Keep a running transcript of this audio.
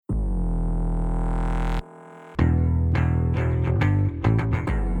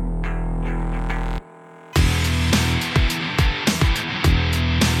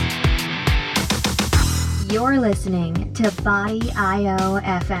You're listening to BIOFM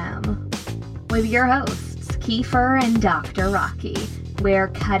with your hosts, Kiefer and Dr. Rocky, where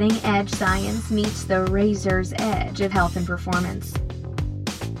cutting-edge science meets the razor's edge of health and performance.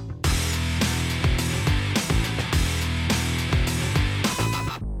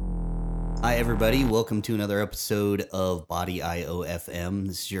 Hi, everybody. Welcome to another episode of BIOFM.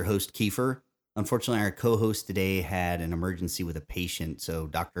 This is your host, Kiefer. Unfortunately, our co-host today had an emergency with a patient, so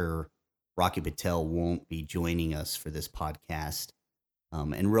Dr. Rocky Patel won't be joining us for this podcast.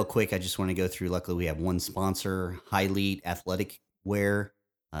 And real quick, I just want to go through, luckily we have one sponsor, Highlead Athletic Wear.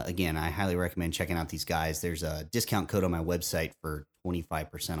 Again, I highly recommend checking out these guys. There's a discount code on my website for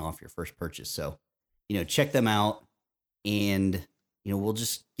 25% off your first purchase. So, check them out, and we'll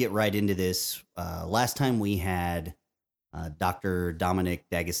just get right into this. Last time we had Dr. Dominic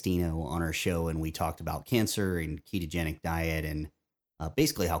D'Agostino on our show, and we talked about cancer and ketogenic diet and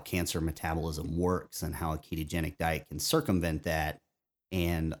basically how cancer metabolism works and how a ketogenic diet can circumvent that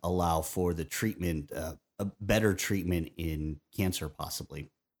and allow for the treatment, a better treatment in cancer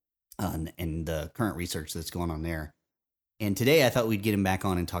possibly, and the current research that's going on there. And today I thought we'd get him back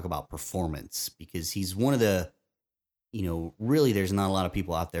on and talk about performance, because he's one of the really there's not a lot of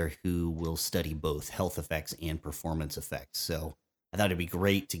people out there who will study both health effects and performance effects. So I thought it'd be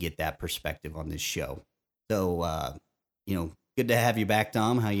great to get that perspective on this show. So, good to have you back,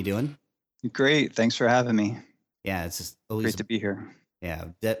 Dom. How you doing? Great. Thanks for having me. Yeah, it's just always great to be here. Yeah,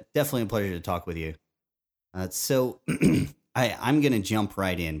 definitely a pleasure to talk with you. So I'm going to jump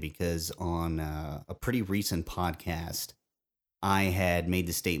right in, because on a pretty recent podcast, I had made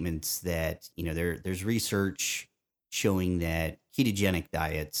the statements that, there's research showing that ketogenic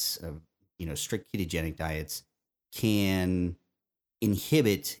diets, strict ketogenic diets can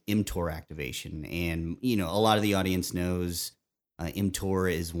inhibit mTOR activation. And, a lot of the audience knows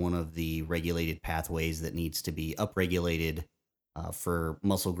mTOR is one of the regulated pathways that needs to be upregulated for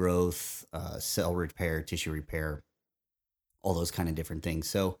muscle growth, cell repair, tissue repair, all those kind of different things.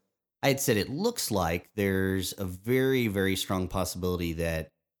 So I had said it looks like there's a very, very strong possibility that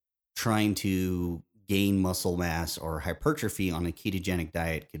trying to gain muscle mass or hypertrophy on a ketogenic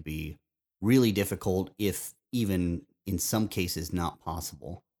diet could be really difficult, if even in some cases not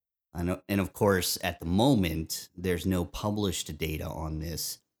possible. And of course, at the moment, there's no published data on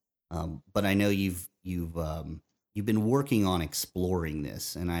this. But I know you've been working on exploring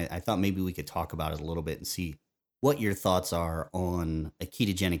this, and I thought maybe we could talk about it a little bit and see what your thoughts are on a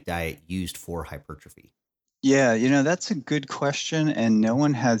ketogenic diet used for hypertrophy. Yeah, that's a good question, and no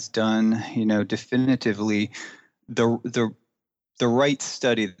one has done, definitively the right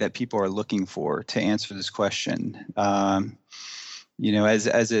study that people are looking for to answer this question.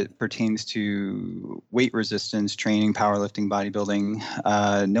 As it pertains to weight resistance training, powerlifting,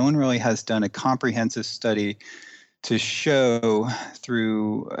 bodybuilding, no one really has done a comprehensive study to show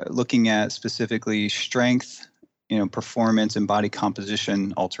through looking at specifically strength, performance and body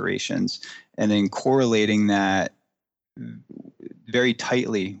composition alterations, and then correlating that very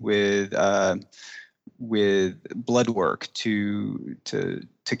tightly with blood work to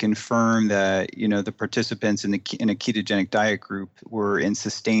confirm that the participants in a ketogenic diet group were in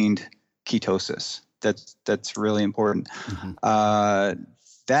sustained ketosis. That's really important. Mm-hmm.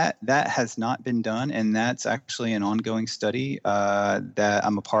 That has not been done, and that's actually an ongoing study that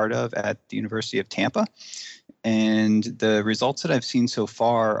I'm a part of at the University of Tampa. And the results that I've seen so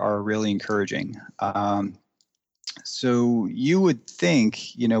far are really encouraging. So you would think,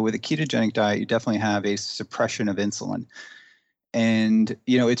 with a ketogenic diet, you definitely have a suppression of insulin. And,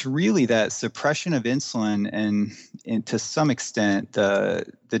 it's really that suppression of insulin and to some extent the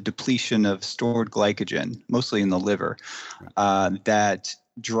depletion of stored glycogen, mostly in the liver, that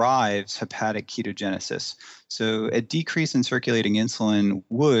drives hepatic ketogenesis. So a decrease in circulating insulin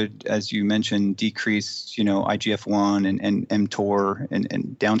would, as you mentioned, decrease, IGF-1 and mTOR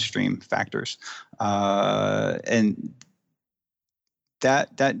and downstream factors. And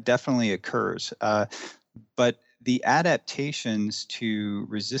that definitely occurs. But the adaptations to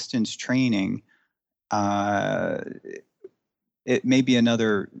resistance training, it may be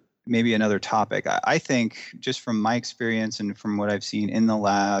another topic. I think, just from my experience and from what I've seen in the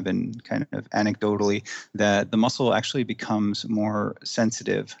lab and kind of anecdotally, that the muscle actually becomes more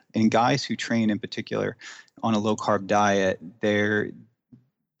sensitive. In guys who train in particular on a low-carb diet,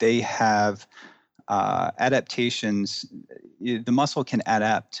 they have adaptations. The muscle can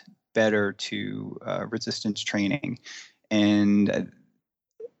adapt better to resistance training. And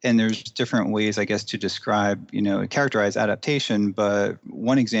and there's different ways, I guess, to describe, characterize adaptation. But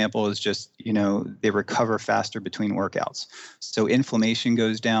one example is just, they recover faster between workouts. So inflammation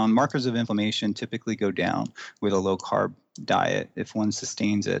goes down. Markers of inflammation typically go down with a low carb diet if one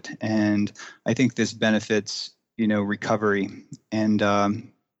sustains it. And I think this benefits, recovery. And I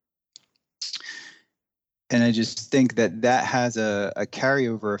just think that has a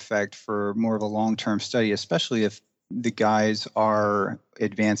carryover effect for more of a long-term study, especially if the guys are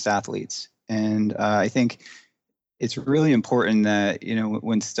advanced athletes. And I think it's really important that,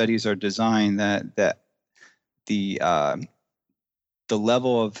 when studies are designed, that the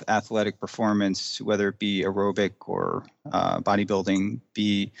level of athletic performance, whether it be aerobic or bodybuilding,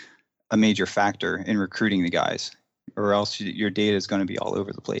 be a major factor in recruiting the guys, or else your data is going to be all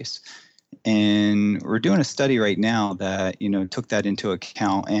over the place. And we're doing a study right now that, took that into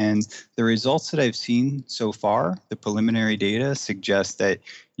account. And the results that I've seen so far, the preliminary data suggests that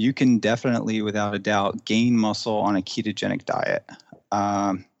you can definitely, without a doubt, gain muscle on a ketogenic diet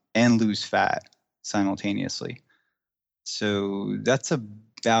and lose fat simultaneously. So that's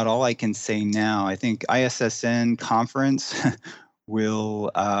about all I can say now. I think ISSN conference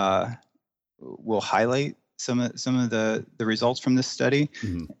will highlight some of the results from this study,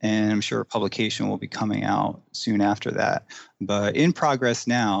 and I'm sure a publication will be coming out soon after that. But in progress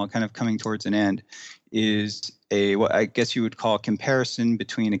now, kind of coming towards an end, is what I guess you would call a comparison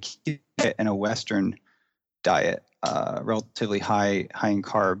between a keto diet and a Western diet, relatively high in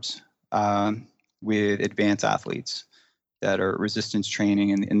carbs, with advanced athletes that are resistance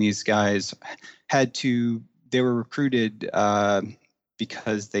training, and these guys they were recruited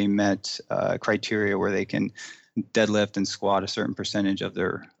because they met criteria where they can deadlift and squat a certain percentage of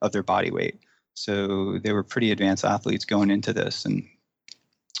their body weight. So they were pretty advanced athletes going into this, and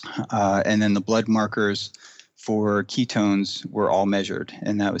then the blood markers for ketones were all measured,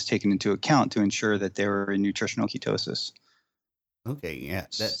 and that was taken into account to ensure that they were in nutritional ketosis. Okay, yeah,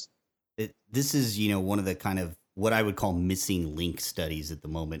 this is one of the kind of what I would call missing link studies at the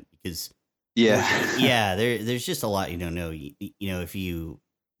moment, because there's just a lot you don't know.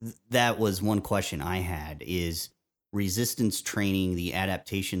 That was one question I had, is resistance training, the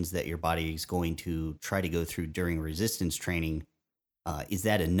adaptations that your body is going to try to go through during resistance training, is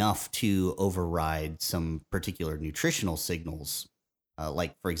that enough to override some particular nutritional signals?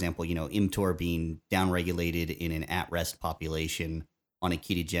 Like, for example, mTOR being downregulated in an at-rest population on a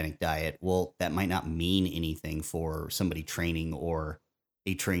ketogenic diet. Well, that might not mean anything for somebody training or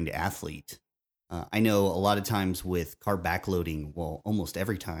a trained athlete. I know a lot of times with carb backloading, well, almost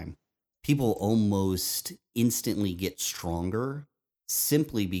every time, people almost instantly get stronger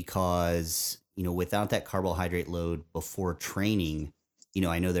simply because, without that carbohydrate load before training,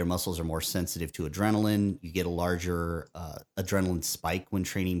 I know their muscles are more sensitive to adrenaline. You get a larger adrenaline spike when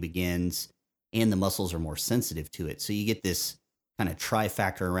training begins, and the muscles are more sensitive to it. So you get this kind of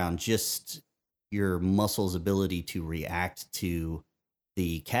trifactor around just your muscles' ability to react to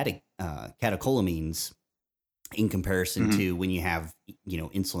the catecholamines in comparison to when you have,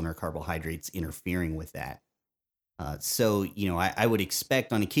 insulin or carbohydrates interfering with that. So, I would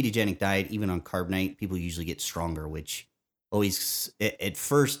expect on a ketogenic diet, even on carb night, people usually get stronger, which always, at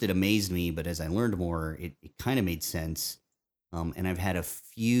first it amazed me, but as I learned more, it kind of made sense. And I've had a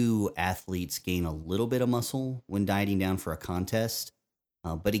few athletes gain a little bit of muscle when dieting down for a contest.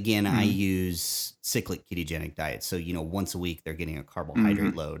 But again, I use cyclic ketogenic diets. So, once a week they're getting a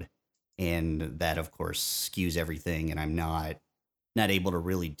carbohydrate load, and that of course skews everything. And I'm not able to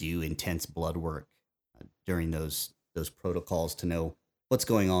really do intense blood work during those protocols to know what's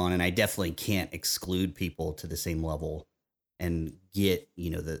going on. And I definitely can't exclude people to the same level and get,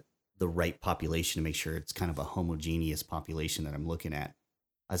 the right population to make sure it's kind of a homogeneous population that I'm looking at.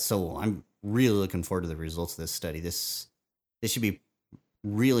 So I'm really looking forward to the results of this study. This should be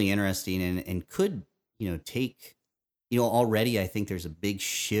really interesting and could, take, already I think there's a big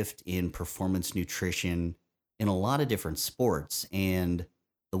shift in performance nutrition in a lot of different sports. And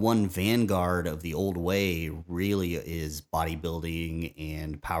the one vanguard of the old way really is bodybuilding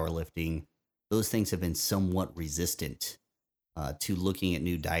and powerlifting. Those things have been somewhat resistant to looking at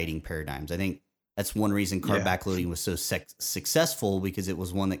new dieting paradigms. I think that's one reason carb backloading was so successful, because it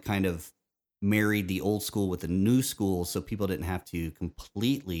was one that kind of married the old school with the new school, so people didn't have to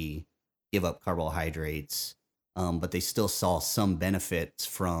completely give up carbohydrates, but they still saw some benefits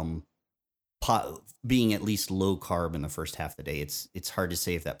from being at least low carb in the first half of the day. It's hard to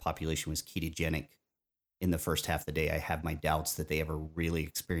say if that population was ketogenic in the first half of the day. I have my doubts that they ever really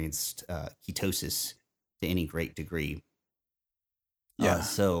experienced ketosis to any great degree.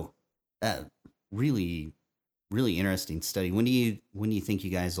 So really, really interesting study. When do you think you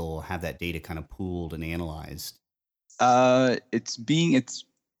guys will have that data kind of pooled and analyzed? It's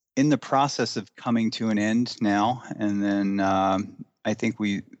in the process of coming to an end now, and then I think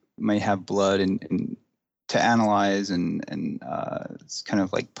we may have blood and to analyze and it's kind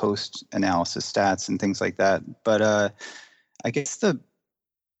of like post analysis stats and things like that. But I guess the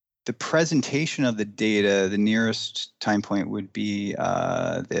presentation of the data, the nearest time point would be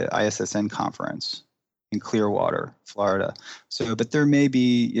the ISSN conference in Clearwater, Florida. So, but there may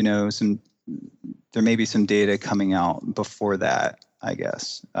be, some data coming out before that, I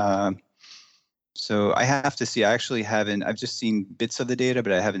guess. So I have to see. I've just seen bits of the data,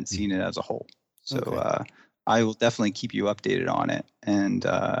 but I haven't seen it as a whole. So Okay. I will definitely keep you updated on it. And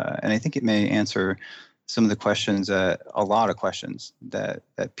I think it may answer some of the questions, a lot of questions that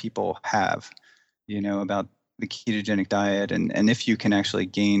people have, about the ketogenic diet and if you can actually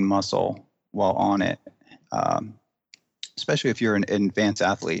gain muscle while on it. Especially if you're an advanced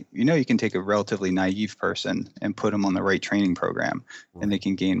athlete, you can take a relatively naive person and put them on the right training program, Right. and they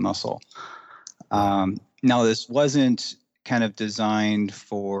can gain muscle. Now, this wasn't kind of designed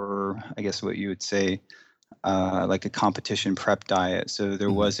for, I guess, what you would say, like a competition prep diet. So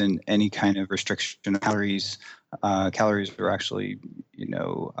there wasn't any kind of restriction of calories. Calories were actually,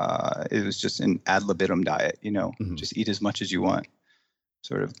 it was just an ad libitum diet, just eat as much as you want,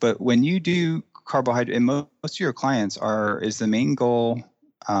 sort of. But when you do carbohydrate, and most of your clients is the main goal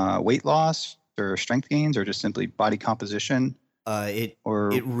weight loss or strength gains or just simply body composition? It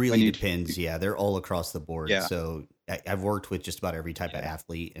really depends. Yeah, they're all across the board. Yeah. So I've worked with just about every type of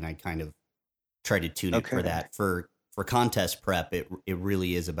athlete, and I kind of try to tune it for that. For contest prep, it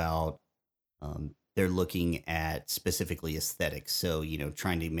really is about they're looking at specifically aesthetics. So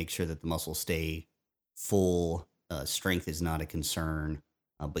trying to make sure that the muscles stay full. Strength is not a concern,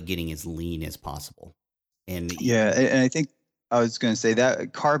 but getting as lean as possible. And and I think I was going to say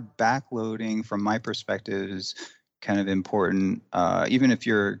that carb backloading, from my perspective, is kind of important. Even if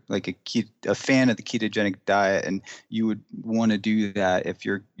you're like a fan of the ketogenic diet, and you would want to do that if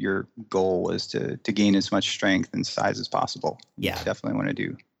your goal is to gain as much strength and size as possible. You definitely want to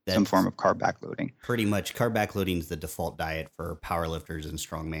do some form of carb backloading. Pretty much, carb backloading is the default diet for powerlifters and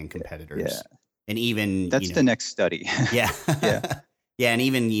strongman competitors. Yeah. And even that's the next study. Yeah. Yeah, and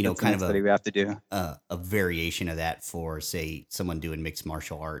even that's kind of study we have to do a variation of that for, say, someone doing mixed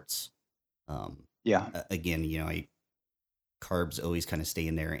martial arts. Again, carbs always kind of stay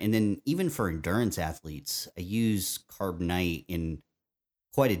in there. And then even for endurance athletes, I use Carb Night in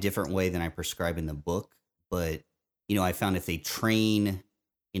quite a different way than I prescribe in the book. But, I found if they train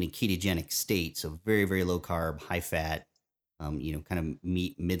in a ketogenic state, so very, very low carb, high fat, kind of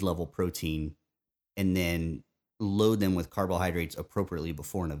mid-level protein, and then load them with carbohydrates appropriately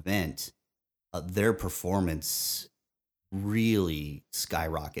before an event, their performance really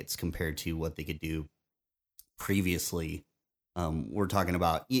skyrockets compared to what they could do previously. We're talking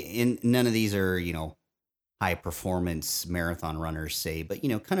about, and none of these are, high performance marathon runners, say, but,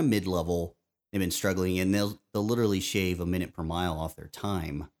 kind of mid-level. They've been struggling, and they'll literally shave a minute per mile off their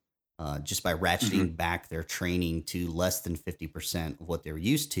time just by ratcheting back their training to less than 50% of what they're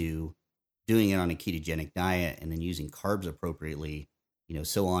used to, doing it on a ketogenic diet, and then using carbs appropriately.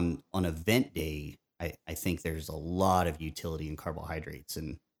 So on event day, I think there's a lot of utility in carbohydrates,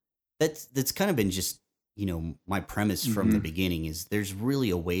 and that's kind of been just, my premise from the beginning is there's really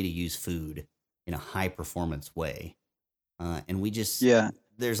a way to use food in a high performance way. And we just,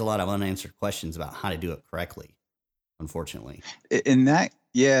 there's a lot of unanswered questions about how to do it correctly, unfortunately. In that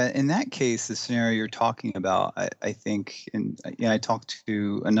case, the scenario you're talking about, I think, and I talked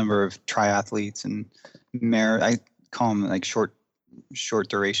to a number of triathletes and I call them like short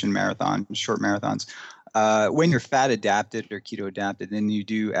duration short marathons. When you're fat adapted or keto adapted, then you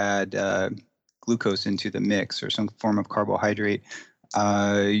do add glucose into the mix or some form of carbohydrate.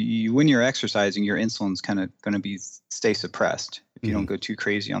 When you're exercising, your insulin's kind of going to stay suppressed if you don't go too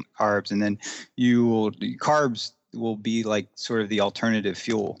crazy on the carbs, and then carbs will be like sort of the alternative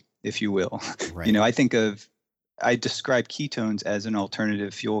fuel, if you will. Right. I describe ketones as an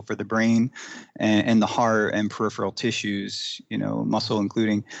alternative fuel for the brain and the heart and peripheral tissues, muscle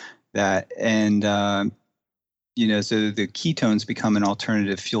including that. And, so the ketones become an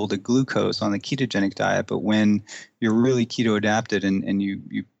alternative fuel to glucose on the ketogenic diet. But when you're really keto adapted and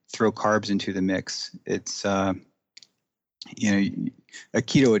you throw carbs into the mix, it's, a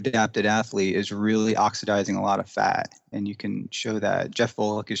keto adapted athlete is really oxidizing a lot of fat, and you can show that. Jeff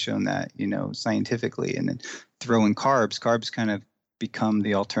Volek has shown that, scientifically. And then throw in carbs kind of become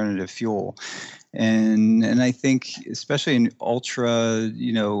the alternative fuel. And I think especially in ultra,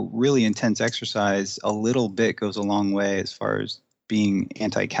 really intense exercise, a little bit goes a long way as far as being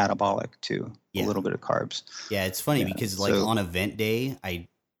anti-catabolic too. A little bit of carbs. Yeah, it's funny because like on event day, I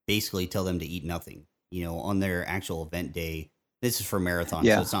basically tell them to eat nothing. On their actual event day, this is for marathon,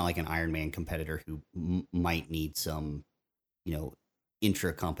 so it's not like an Ironman competitor who might need some,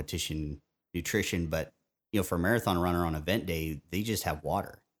 intra-competition nutrition. But, for a marathon runner on event day, they just have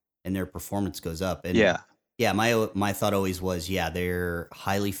water and their performance goes up. And my thought always was, they're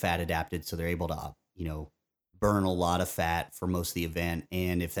highly fat adapted, so they're able to, burn a lot of fat for most of the event.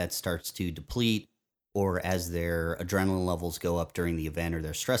 And if that starts to deplete, or as their adrenaline levels go up during the event or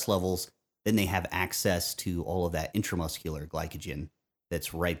their stress levels, then they have access to all of that intramuscular glycogen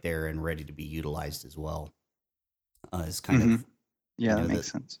that's right there and ready to be utilized as well. It's kind of, that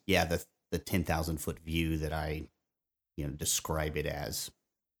makes sense. Yeah, the 10,000 foot view that I, describe it as.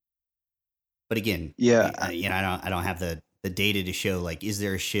 But again, I don't have the data to show like, is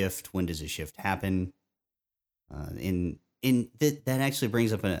there a shift? When does a shift happen? And that actually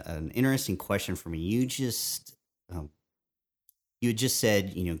brings up an interesting question for me. You had just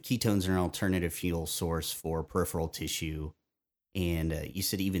said, ketones are an alternative fuel source for peripheral tissue, and you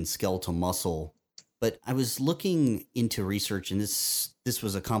said even skeletal muscle. But I was looking into research, and this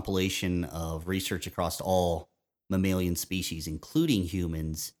was a compilation of research across all mammalian species, including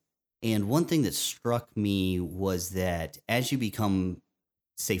humans. And one thing that struck me was that as you become,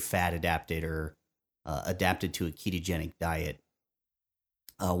 say, fat adapted or adapted to a ketogenic diet,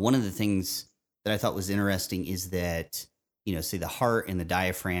 one of the things that I thought was interesting is that, say the heart and the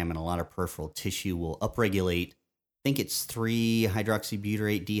diaphragm and a lot of peripheral tissue will upregulate, I think it's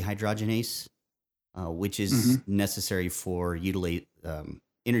 3-hydroxybutyrate dehydrogenase, which is necessary for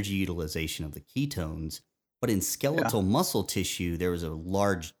energy utilization of the ketones. But in skeletal muscle tissue, there was a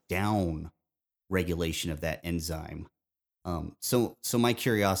large down regulation of that enzyme. So my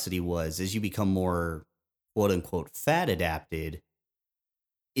curiosity was, as you become more quote unquote fat adapted,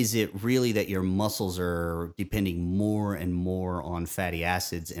 is it really that your muscles are depending more and more on fatty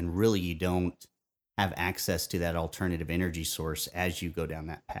acids, and really you don't have access to that alternative energy source as you go down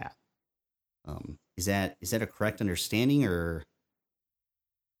that path? Is that a correct understanding, or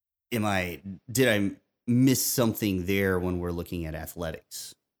did I miss something there when we're looking at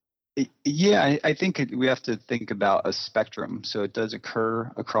athletics? Yeah, I think we have to think about a spectrum. So it does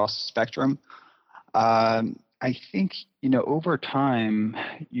occur across the spectrum. I think, over time,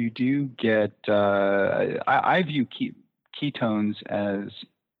 you do get, I view ketones as,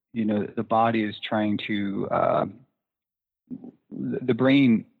 the body is trying to, the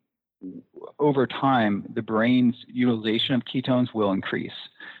brain, over time, the brain's utilization of ketones will increase.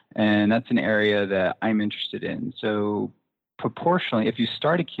 And that's an area that I'm interested in. So proportionally, if you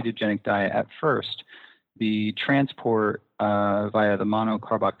start a ketogenic diet at first, the transport via the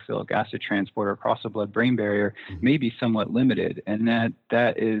monocarboxylic acid transporter across the blood-brain barrier may be somewhat limited, and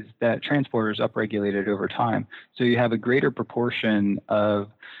that transporter is upregulated over time. So you have a greater proportion of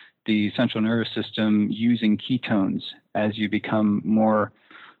the central nervous system using ketones as you become more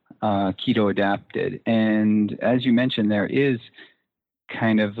keto adapted. And as you mentioned, there is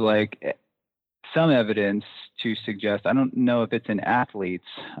kind of like some evidence to suggest, I don't know if it's in athletes,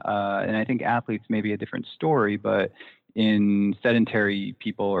 and I think athletes may be a different story, but in sedentary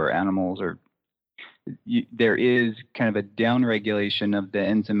people or animals, there is kind of a downregulation of the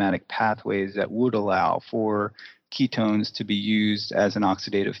enzymatic pathways that would allow for ketones to be used as an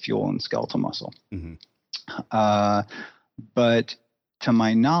oxidative fuel in skeletal muscle. But to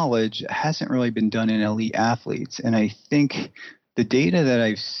my knowledge, it hasn't really been done in elite athletes. And I think the data that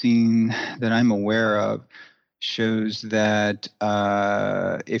I've seen that I'm aware of shows that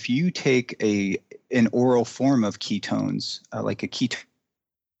if you take an oral form of ketones, like a ketone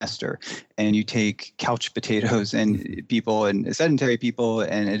ester, and you take couch potatoes and people and sedentary people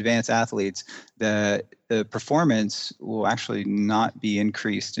and advanced athletes, the performance will actually not be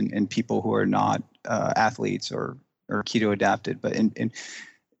increased in people who are not athletes or keto adapted. But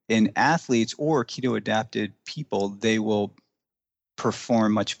in athletes or keto adapted people, they will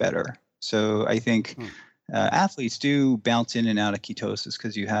perform much better. So I think athletes do bounce in and out of ketosis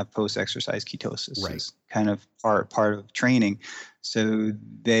because you have post-exercise ketosis. Right. It's kind of part of training. So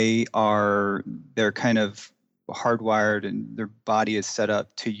they're kind of hardwired, and their body is set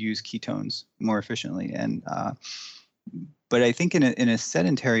up to use ketones more efficiently. And but I think in a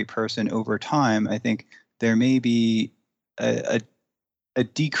sedentary person over time, I think there may be a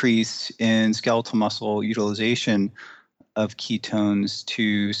decrease in skeletal muscle utilization of ketones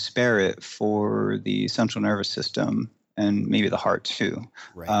to spare it for the central nervous system and maybe the heart too,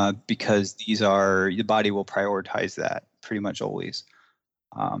 Right. because the body will prioritize that pretty much always.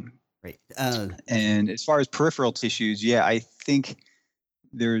 Right. And as far as peripheral tissues, yeah, I think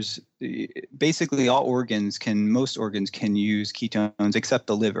there's basically most organs can use ketones except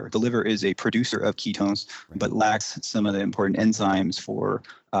the liver. The liver is a producer of ketones, Right. but lacks some of the important enzymes for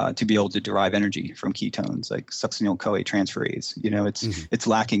to be able to derive energy from ketones, like succinyl-CoA transferase. It's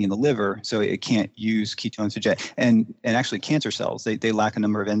lacking in the liver, so it can't use ketones to jet. And actually, cancer cells they lack a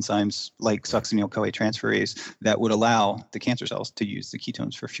number of enzymes like succinyl-CoA transferase that would allow the cancer cells to use the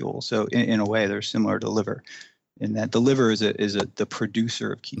ketones for fuel. So in a way, they're similar to the liver, in that the liver is the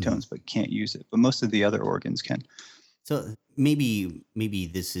producer of ketones, but can't use it. But most of the other organs can. So maybe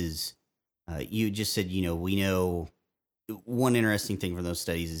this is, you just said, we know one interesting thing from those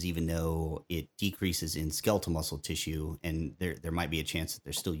studies is even though it decreases in skeletal muscle tissue, and there might be a chance that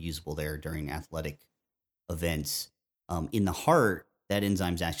they're still usable there during athletic events, in the heart, that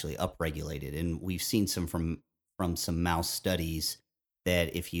enzyme's actually upregulated. And we've seen some from some mouse studies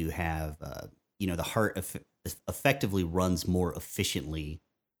that if you have, the heart effectively runs more efficiently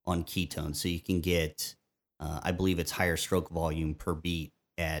on ketones. So you can get, I believe it's higher stroke volume per beat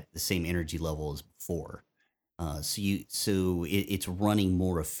at the same energy level as before. So it's running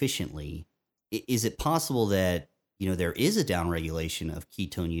more efficiently. Is it possible that, there is a downregulation of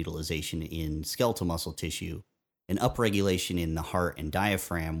ketone utilization in skeletal muscle tissue, an upregulation in the heart and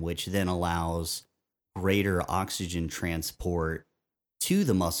diaphragm, which then allows greater oxygen transport to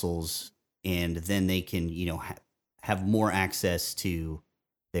the muscles, and then they can, have more access to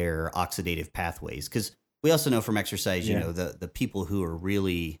their oxidative pathways? Because we also know from exercise, the people who are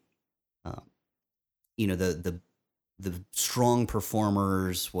really, the strong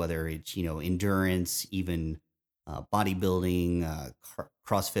performers, whether it's, endurance, even bodybuilding,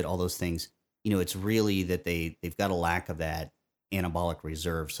 CrossFit, all those things, it's really that they've got a lack of that anabolic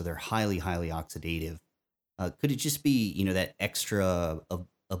reserve. So they're highly, highly oxidative. Could it just be, that extra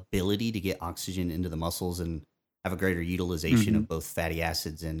ability to get oxygen into the muscles and have a greater utilization of both fatty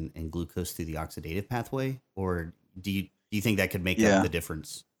acids and glucose through the oxidative pathway? Or do you think that could make up the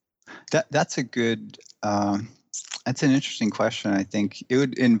difference? That's a good, that's an interesting question. I think it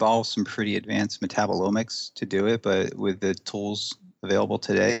would involve some pretty advanced metabolomics to do it, but with the tools available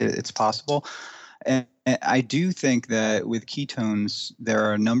today, it's possible. And I do think that with ketones, there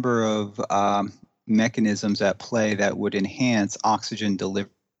are a number of mechanisms at play that would enhance oxygen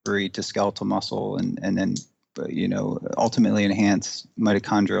delivery to skeletal muscle, and then ultimately enhance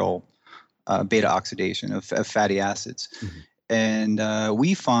mitochondrial beta oxidation of fatty acids. And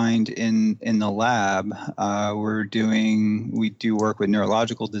we find in the lab, we do work with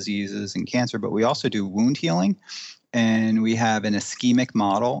neurological diseases and cancer, but we also do wound healing. And we have an ischemic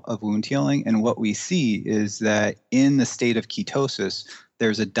model of wound healing. And what we see is that in the state of ketosis,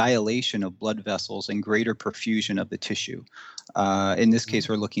 there's a dilation of blood vessels and greater perfusion of the tissue. In this case,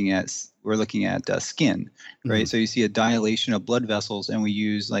 we're looking at skin, right? So you see a dilation of blood vessels, and we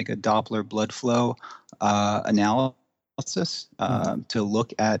use like a Doppler blood flow analysis to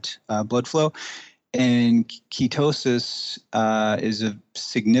look at blood flow. And ketosis is a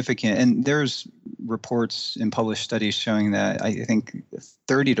significant, and there's reports in published studies showing that I think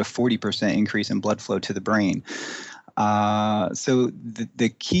 30 to 40% increase in blood flow to the brain. So the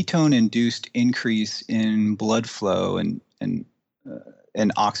ketone-induced increase in blood flow and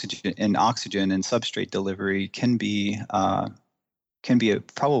oxygen and substrate delivery can be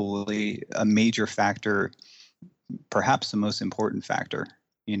probably a major factor, perhaps the most important factor,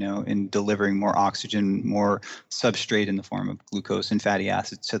 in delivering more oxygen, more substrate in the form of glucose and fatty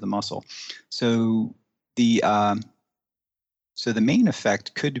acids to the muscle. So the main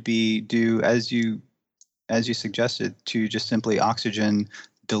effect could be due, as you suggested, to just simply oxygen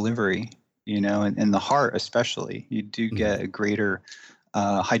delivery, in the heart especially. You do get a greater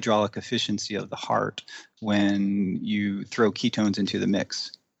hydraulic efficiency of the heart when you throw ketones into the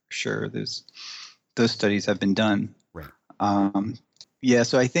mix. Sure, those studies have been done. Right.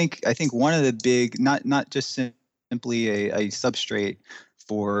 So I think one of the big, not just simply a substrate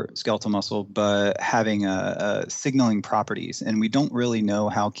for skeletal muscle, but having a signaling properties. And we don't really know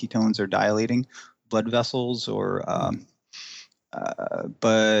how ketones are dilating blood vessels,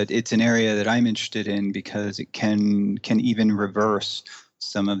 but it's an area that I'm interested in because it can even reverse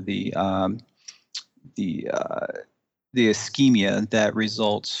some of the ischemia that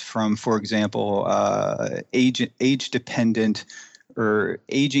results from, for example, age-dependent or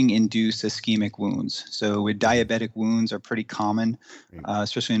aging-induced ischemic wounds. So with diabetic wounds are pretty common,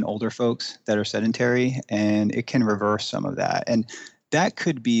 especially in older folks that are sedentary, and it can reverse some of that. And that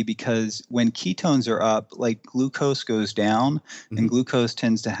could be because when ketones are up, like glucose goes down, Mm-hmm. and glucose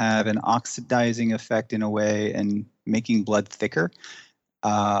tends to have an oxidizing effect in a way and making blood thicker.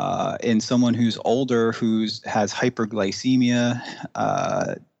 In someone who's older, has hyperglycemia,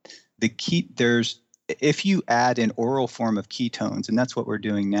 if you add an oral form of ketones, and that's what we're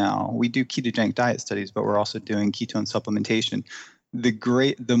doing now. We do ketogenic diet studies, but we're also doing ketone supplementation.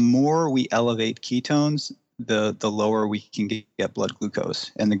 The more we elevate ketones, the lower we can get blood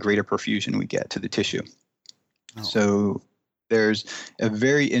glucose, and the greater perfusion we get to the tissue. Oh. So there's a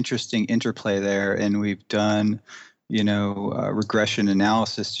very interesting interplay there, and we've done regression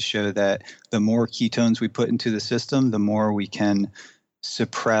analysis to show that the more ketones we put into the system, the more we can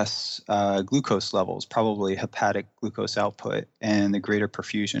suppress glucose levels, probably hepatic glucose output, and the greater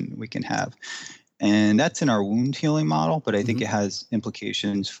perfusion we can have. And that's in our wound healing model, but I think it has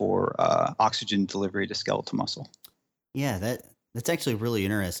implications for oxygen delivery to skeletal muscle. Yeah, that's actually really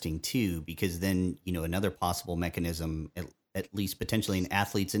interesting too, because then, another possible mechanism, at least potentially in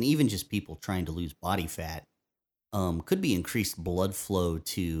athletes and even just people trying to lose body fat, could be increased blood flow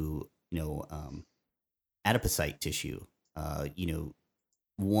to, adipocyte tissue.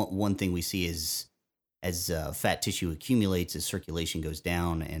 One thing we see is as fat tissue accumulates, as circulation goes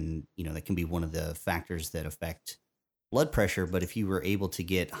down, and that can be one of the factors that affect blood pressure. But if you were able to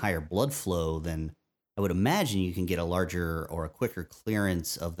get higher blood flow, then I would imagine you can get a larger or a quicker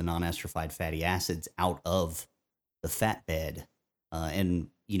clearance of the non-esterified fatty acids out of the fat bed.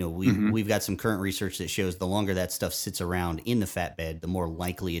 We've got some current research that shows the longer that stuff sits around in the fat bed, the more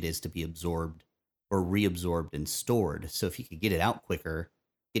likely it is to be absorbed or reabsorbed and stored. So if you could get it out quicker,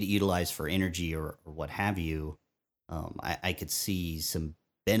 get it utilized for energy or what have you, I could see some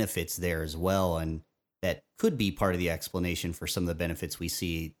benefits there as well. And that could be part of the explanation for some of the benefits we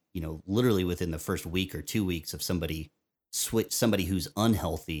see, literally within the first week or 2 weeks of somebody who's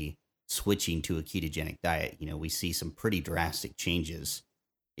unhealthy switching to a ketogenic diet. We see some pretty drastic changes.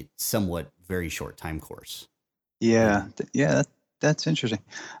 It's somewhat very short time course. Yeah. That's interesting.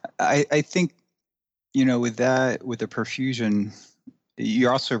 I think, with the perfusion,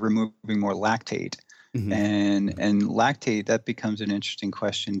 you're also removing more lactate. Mm-hmm. And lactate, that becomes an interesting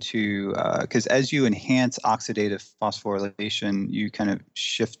question too, because as you enhance oxidative phosphorylation, you kind of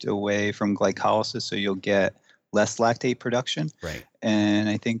shift away from glycolysis, so you'll get less lactate production. Right. And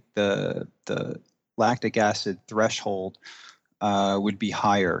I think the lactic acid threshold would be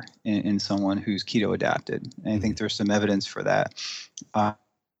higher in someone who's keto adapted. And I think there's some evidence for that.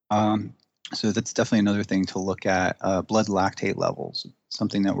 So that's definitely another thing to look at, blood lactate levels,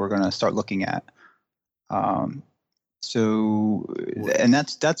 something that we're going to start looking at. And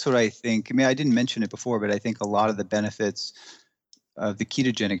that's what I think. I mean, I didn't mention it before, but I think a lot of the benefits of the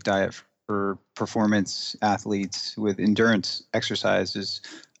ketogenic diet for performance athletes with endurance exercises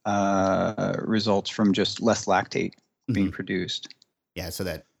results from just less lactate being produced. Yeah, so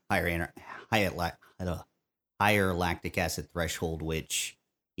that higher lactic acid threshold, which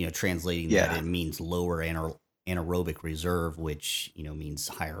translating that, it means lower anaerobic reserve, which means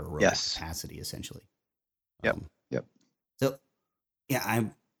higher aerobic capacity, essentially. Yep. So, I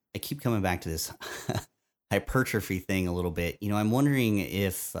keep coming back to this hypertrophy thing a little bit. I'm wondering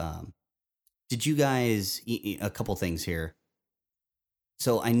if did you guys a couple things here?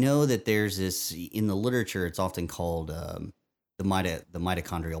 So I know that there's this in the literature. It's often called the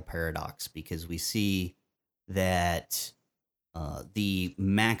mitochondrial paradox, because we see that the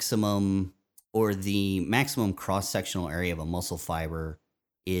maximum cross-sectional area of a muscle fiber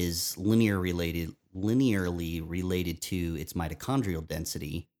is linearly related to its mitochondrial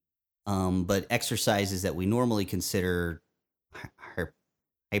density. But exercises that we normally consider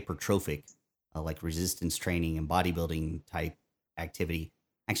hypertrophic, like resistance training and bodybuilding type activity,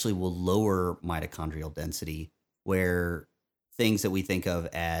 actually will lower mitochondrial density, where things that we think of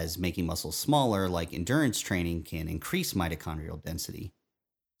as making muscles smaller, like endurance training, can increase mitochondrial density.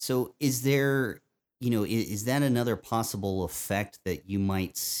 So is there, is that another possible effect that you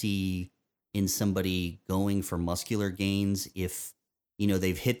might see in somebody going for muscular gains if,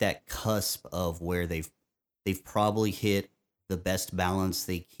 they've hit that cusp of where they've probably hit the best balance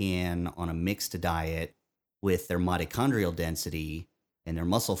they can on a mixed diet with their mitochondrial density and their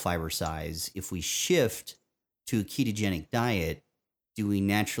muscle fiber size? If we shift to a ketogenic diet, do we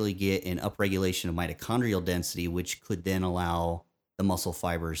naturally get an upregulation of mitochondrial density, which could then allow the muscle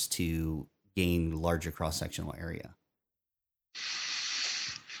fibers to gain larger cross-sectional area?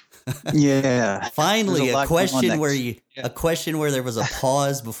 Yeah. Finally, a question where there was a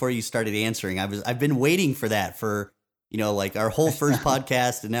pause before you started answering. I've been waiting for that for, like our whole first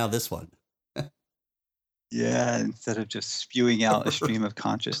podcast and now this one. Yeah, instead of just spewing out a stream of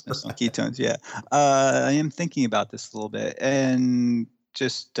consciousness on ketones. Yeah. I am thinking about this a little bit, and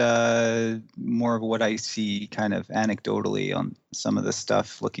just more of what I see kind of anecdotally on some of the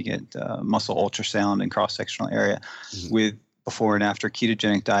stuff, looking at muscle ultrasound and cross-sectional area Mhm. with before and after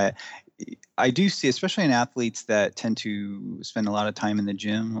ketogenic diet. I do see, especially in athletes that tend to spend a lot of time in the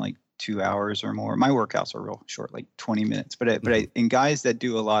gym, like 2 hours or more. My workouts are real short, like 20 minutes. Mhm. In guys that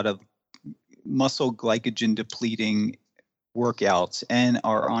do a lot of muscle glycogen depleting workouts and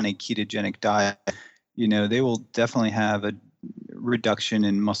are on a ketogenic diet, they will definitely have a reduction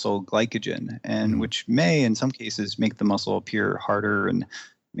in muscle glycogen, and Mhm. which may in some cases make the muscle appear harder and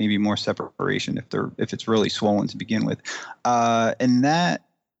maybe more separation if it's really swollen to begin with. And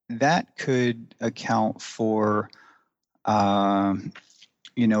that could account for a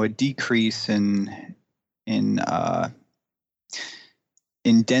decrease in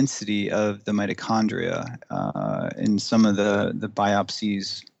in density of the mitochondria in some of the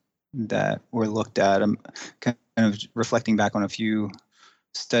biopsies that were looked at. I'm kind of reflecting back on a few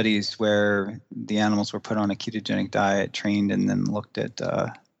studies where the animals were put on a ketogenic diet, trained, and then looked at,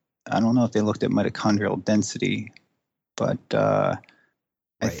 I don't know if they looked at mitochondrial density, but I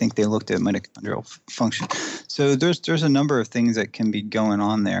Right. think they looked at mitochondrial function. So there's a number of things that can be going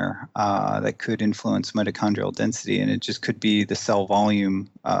on there that could influence mitochondrial density, and it just could be the cell volume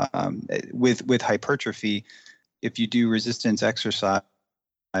with hypertrophy. If you do resistance exercise,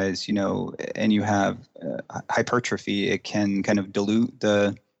 and you have hypertrophy, it can kind of dilute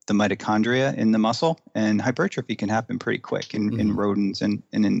the mitochondria in the muscle, and hypertrophy can happen pretty quick in Mhm. rodents and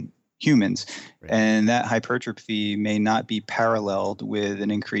in humans. Right. And that hypertrophy may not be paralleled with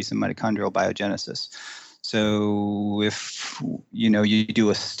an increase in mitochondrial biogenesis. So if you do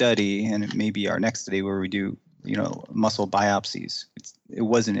a study, and it may be our next study where we do muscle biopsies. It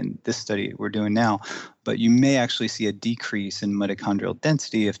wasn't in this study we're doing now, but you may actually see a decrease in mitochondrial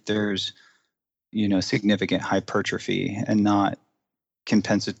density if there's significant hypertrophy and not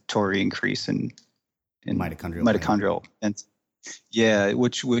compensatory increase in Mitochondrial density. mitochondrial density. Yeah,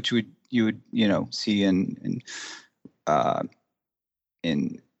 which would you would see uh,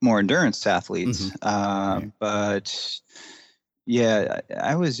 in more endurance athletes. Mhm. Right. But yeah,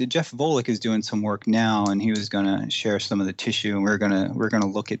 I was Jeff Volek is doing some work now, and he was going to share some of the tissue, and we're gonna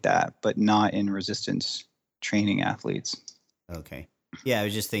look at that, but not in resistance training athletes. Okay. Yeah, I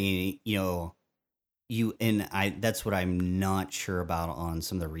was just thinking, you and I, that's what I'm not sure about on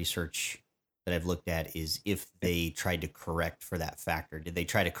some of the research that I've looked at is if they tried to correct for that factor. Did they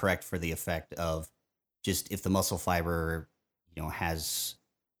try to correct for the effect of just if the muscle fiber, has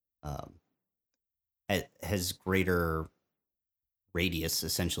um, has greater radius,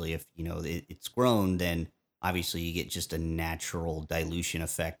 essentially, if it's grown, then obviously you get just a natural dilution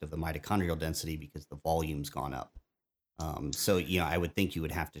effect of the mitochondrial density because the volume's gone up. So I would think you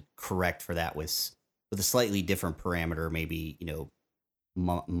would have to correct for that with a slightly different parameter, maybe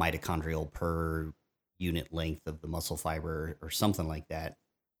mitochondrial per unit length of the muscle fiber or something like that.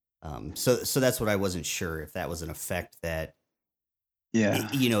 So that's what I wasn't sure if that was an effect that Yeah.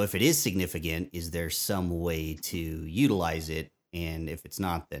 if it is significant, is there some way to utilize it? And if it's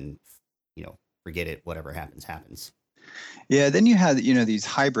not, then forget it. Whatever happens, happens. Yeah, then you had these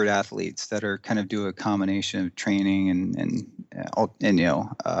hybrid athletes that are kind of do a combination of training and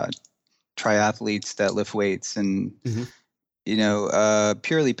triathletes that lift weights, and Hmm.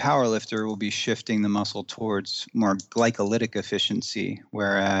 purely power lifter will be shifting the muscle towards more glycolytic efficiency,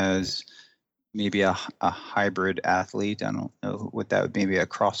 whereas maybe a hybrid athlete, I don't know what that would, maybe a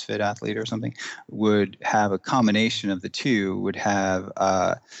CrossFit athlete or something, would have a combination of the two, would have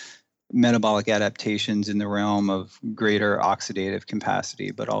metabolic adaptations in the realm of greater oxidative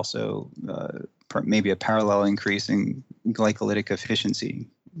capacity, but also maybe a parallel increase in glycolytic efficiency,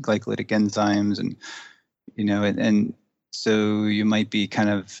 glycolytic enzymes, and so you might be kind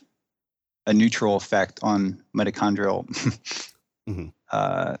of a neutral effect on mitochondrial. Hmm.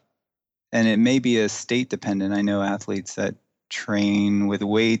 And it may be a state dependent. I know athletes that train with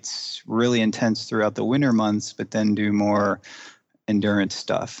weights really intense throughout the winter months, but then do more endurance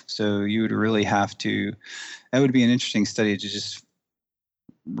stuff. So you would really have to, that would be an interesting study to just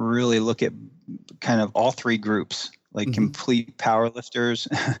really look at kind of all three groups, like Hmm. complete power lifters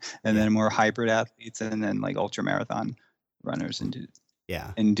and Yeah. then more hybrid athletes, and then like ultra marathon runners,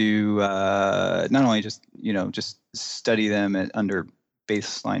 Yeah. and do not only just study them under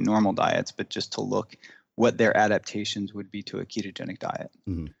baseline normal diets, but just to look what their adaptations would be to a ketogenic diet.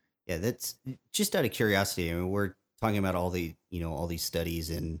 Hmm. Yeah. That's just out of curiosity. I mean, we're talking about all these studies,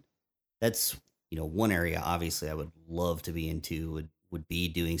 and that's, one area obviously I would love to be into would be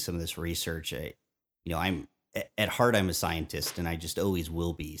doing some of this research. I'm at heart, I'm a scientist, and I just always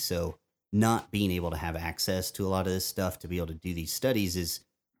will be. So not being able to have access to a lot of this stuff to be able to do these studies is,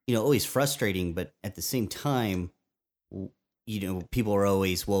 always frustrating. But at the same time, people are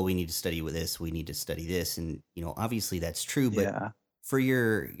always, well, we need to study with this, we need to study this, and obviously that's true. But Yeah. for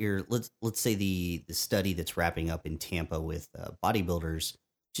your let's say the study that's wrapping up in Tampa with bodybuilders,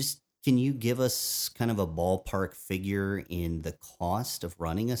 just can you give us kind of a ballpark figure in the cost of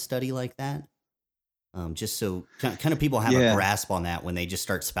running a study like that? Just so kind of people have a Yeah. grasp on that when they just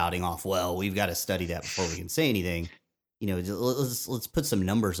start spouting off, well, we've got to study that before we can say anything. Let's put some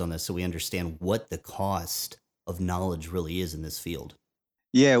numbers on this so we understand what the cost of knowledge really is in this field.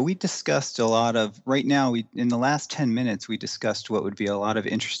 Yeah, we discussed a lot of, right now, in the last 10 minutes, we discussed what would be a lot of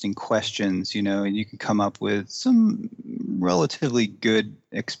interesting questions, and you can come up with some relatively good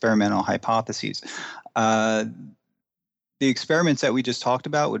experimental hypotheses. The experiments that we just talked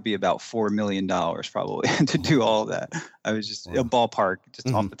about would be about $4 million probably to do all of that. I was just a ballpark,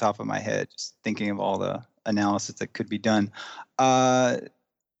 just off the top of my head, just thinking of all the analysis that could be done. And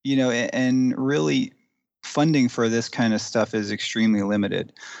really, funding for this kind of stuff is extremely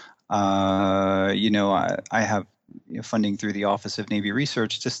limited. I have funding through the Office of Navy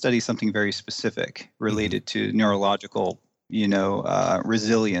Research to study something very specific related to neurological,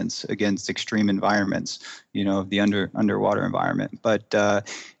 resilience against extreme environments, of the underwater environment. But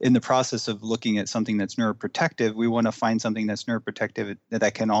in the process of looking at something that's neuroprotective, we want to find something that's neuroprotective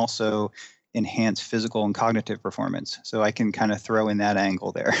that can also enhance physical and cognitive performance. So I can kind of throw in that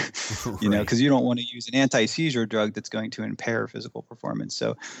angle there, because you don't want to use an anti-seizure drug that's going to impair physical performance.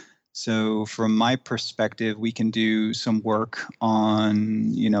 So from my perspective, we can do some work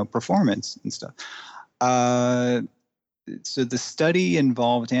on, performance and stuff. So the study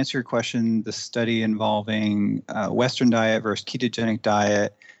involved, to answer your question, the study involving Western diet versus ketogenic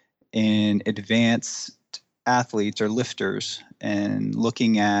diet in advanced athletes or lifters, and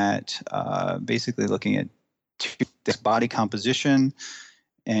looking at this body composition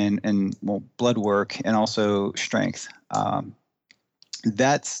and blood work, and also strength.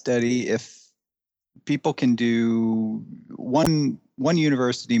 That study, if people can do one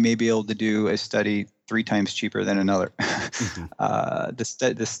university may be able to do a study 3 times cheaper than another.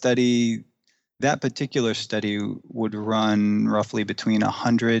 That particular study would run roughly between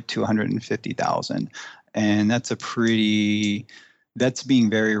 100 to 150,000, and that's being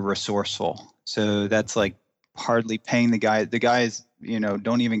very resourceful. So that's like hardly paying the guy. The guys,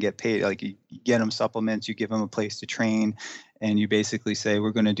 don't even get paid. Like you get them supplements, you give them a place to train, and you basically say,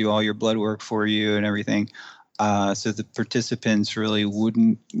 we're going to do all your blood work for you and everything. So the participants really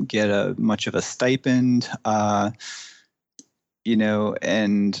wouldn't get much of a stipend, and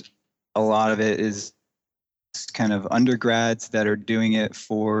a lot of it is kind of undergrads that are doing it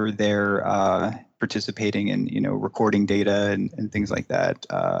for their participating in, recording data and things like that,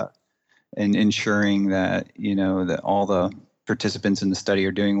 and ensuring that, that all the participants in the study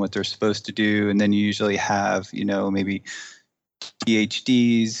are doing what they're supposed to do. And then you usually have, maybe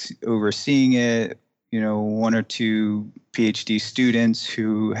PhDs overseeing it, 1 or 2 PhD students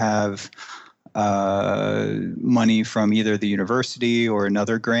who have money from either the university or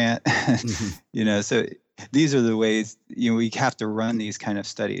another grant. So these are the ways, we have to run these kind of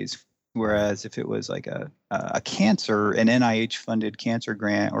studies. Whereas if it was like an NIH funded cancer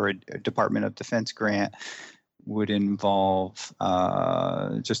grant or a Department of Defense grant, would involve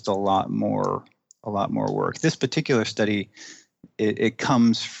just a lot more work. This particular study, it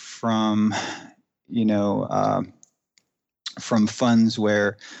comes from, from funds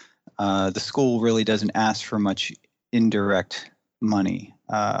where the school really doesn't ask for much indirect money,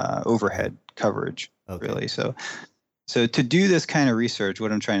 overhead coverage, really. So to do this kind of research,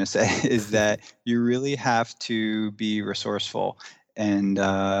 what I'm trying to say is that you really have to be resourceful, and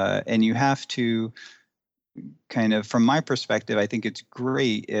you have to kind of, from my perspective, I think it's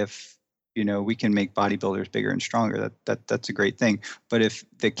great if we can make bodybuilders bigger and stronger. That's a great thing. But if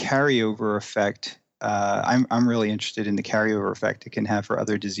the carryover effect, I'm really interested in the carryover effect it can have for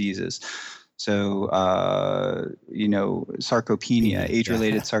other diseases. So, sarcopenia,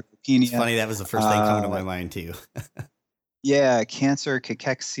 age-related sarcopenia. It's funny, that was the first thing coming to my mind too. Yeah, cancer,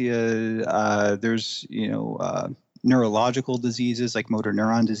 cachexia. There's, neurological diseases like motor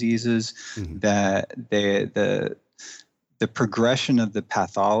neuron diseases that the progression of the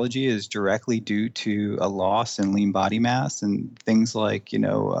pathology is directly due to a loss in lean body mass, and things like,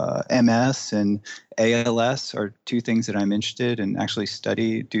 MS and ALS are 2 things that I'm interested in, actually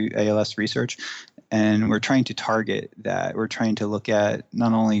do ALS research. And we're trying to target that. We're trying to look at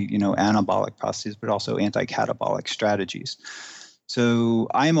not only, anabolic processes, but also anti-catabolic strategies. So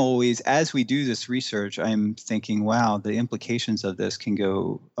I'm always, as we do this research, I'm thinking, wow, the implications of this can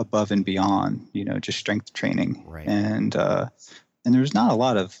go above and beyond, just strength training. Right. And there's not a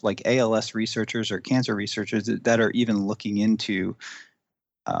lot of like ALS researchers or cancer researchers that are even looking into,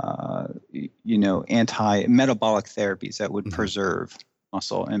 anti-metabolic therapies that would preserve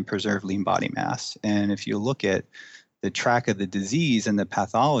muscle and preserve lean body mass. And if you look at the track of the disease and the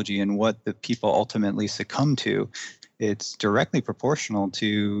pathology and what the people ultimately succumb to, it's directly proportional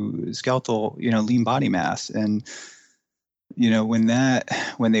to skeletal, lean body mass. And,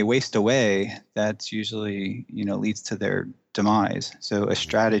 when they waste away, that's usually, leads to their demise. So a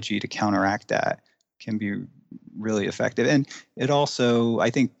strategy to counteract that can be really effective. And it also,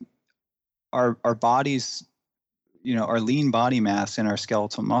 I think, our bodies, our lean body mass and our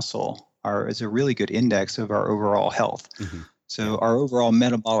skeletal muscle is a really good index of our overall health. So our overall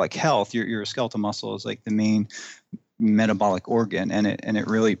metabolic health, your skeletal muscle is like the main metabolic organ, and it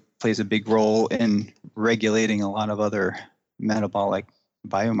really plays a big role in regulating a lot of other metabolic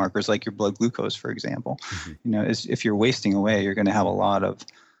biomarkers, like your blood glucose, for example. If you're wasting away, you're going to have a lot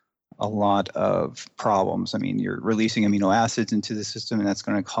of problems. I mean, you're releasing amino acids into the system, and that's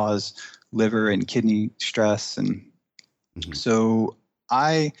going to cause liver and kidney stress. And so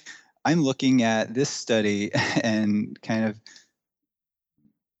I'm looking at this study and kind of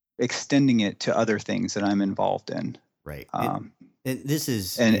extending it to other things that I'm involved in. Right. And this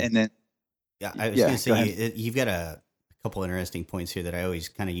is, and then, I was going to say, you've got a couple interesting points here that I always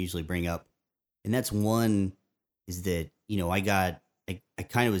kind of usually bring up. And that's one is that, I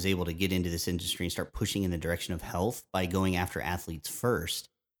kind of was able to get into this industry and start pushing in the direction of health by going after athletes first.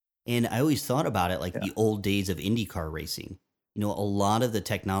 And I always thought about it like the old days of IndyCar racing. A lot of the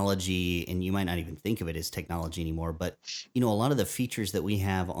technology, and you might not even think of it as technology anymore, but, a lot of the features that we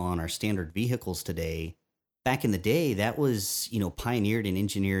have on our standard vehicles today, back in the day, that was, pioneered and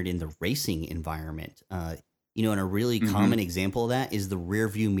engineered in the racing environment. And a really common example of that is the rear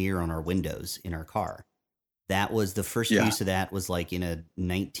view mirror on our windows in our car. That was the first use of that was like in a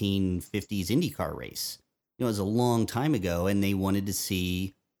 1950s IndyCar race. It was a long time ago, and they wanted to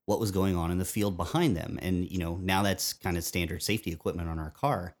see what was going on in the field behind them. And, now that's kind of standard safety equipment on our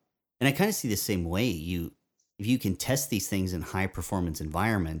car. And I kind of see the same way. If you can test these things in high performance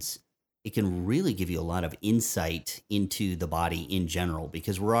environments, it can really give you a lot of insight into the body in general,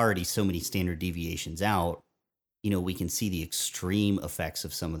 because we're already so many standard deviations out. We can see the extreme effects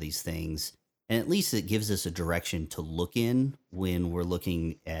of some of these things. And at least it gives us a direction to look in when we're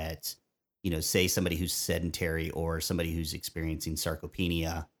looking at, say somebody who's sedentary or somebody who's experiencing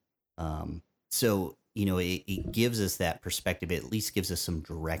sarcopenia. It gives us that perspective. It at least gives us some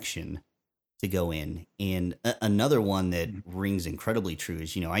direction to go in. And another one that rings incredibly true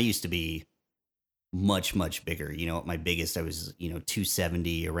is, I used to be much, much bigger. At my biggest, I was,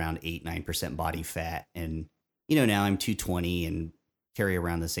 270, around 8-9% body fat. And, now I'm 220 and carry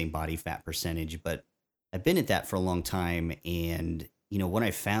around the same body fat percentage, but I've been at that for a long time. And, what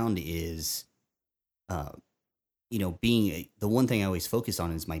I found is, being the one thing I always focus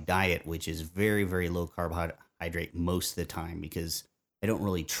on is my diet, which is very, very low carbohydrate most of the time, because I don't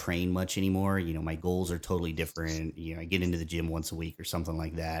really train much anymore. My goals are totally different. I get into the gym once a week or something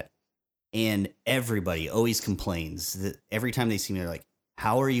like that. And everybody always complains that every time they see me, they're like,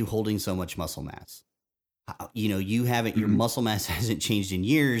 how are you holding so much muscle mass? You haven't, your muscle mass hasn't changed in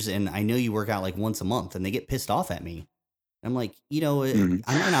years. And I know you work out like once a month, and they get pissed off at me. I'm like, I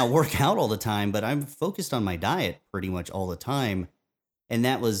might not work out all the time, but I'm focused on my diet pretty much all the time. And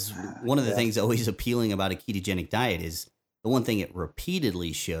that was one of the things always appealing about a ketogenic diet is the one thing it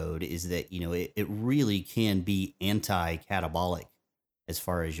repeatedly showed is that, it really can be anti-catabolic as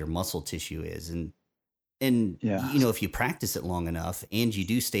far as your muscle tissue is. And if you practice it long enough and you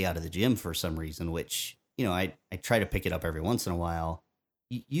do stay out of the gym for some reason, which, I try to pick it up every once in a while,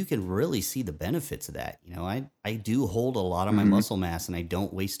 you can really see the benefits of that. I do hold a lot of my muscle mass, and I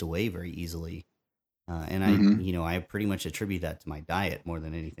don't waste away very easily. I pretty much attribute that to my diet more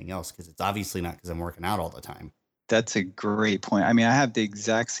than anything else, because it's obviously not because I'm working out all the time. That's a great point. I mean, I have the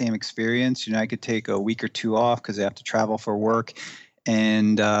exact same experience. I could take a week or two off because I have to travel for work.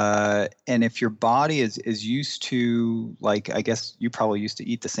 And if your body is used to, like, I guess you probably used to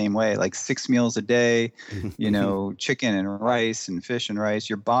eat the same way, like 6 meals a day, chicken and rice and fish and rice,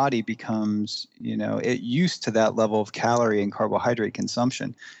 your body becomes, it used to that level of calorie and carbohydrate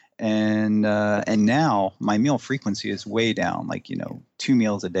consumption. And now my meal frequency is way down, like, 2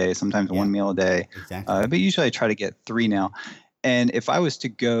 meals a day, sometimes 1 meal a day. Exactly. But usually I try to get 3 now. And if I was to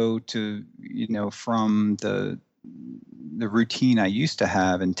go to, from the routine I used to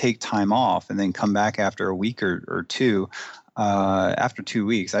have and take time off and then come back after a week or two, after 2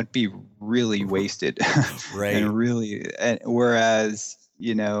 weeks, I'd be really wasted. Right. And really, whereas,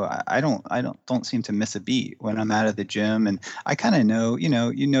 I don't seem to miss a beat when I'm out of the gym, and I kind of know,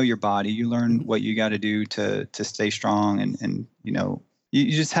 your body, you learn Mhm. what you got to do to stay strong, and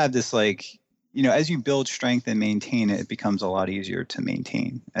you just have this, like, as you build strength and maintain it, it becomes a lot easier to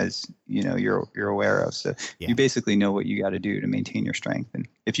maintain, as you're aware of. So Yeah. you basically know what you got to do to maintain your strength. And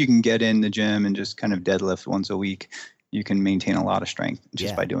if you can get in the gym and just kind of deadlift once a week, you can maintain a lot of strength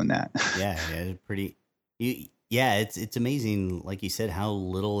just Yeah. by doing that. Yeah. Yeah. It's amazing, like you said, how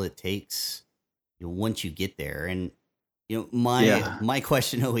little it takes, once you get there. And, Yeah. my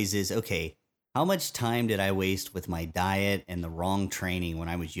question always is, okay, how much time did I waste with my diet and the wrong training when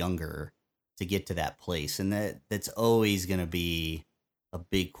I was younger to get to that place? And that's always going to be a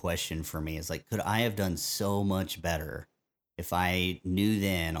big question for me. Is like, could I have done so much better if I knew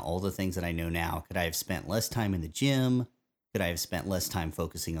then all the things that I know now? Could I have spent less time in the gym? Could I have spent less time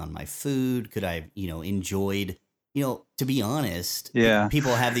focusing on my food? Could I have, enjoyed, to be honest, Yeah.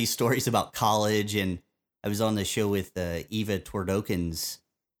 people have these stories about college. And I was on the show with Eva Twardokins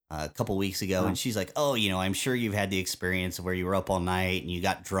a couple weeks ago, and she's like, "Oh, I'm sure you've had the experience where you were up all night and you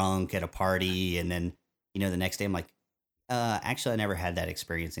got drunk at a party, and then, the next day." I'm like, actually, I never had that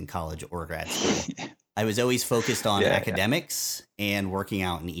experience in college or grad school. I was always focused on Yeah. academics and working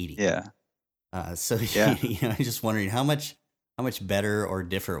out and eating. Yeah. So Yeah. I'm just wondering how much better or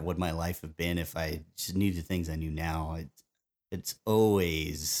different would my life have been if I just knew the things I knew now.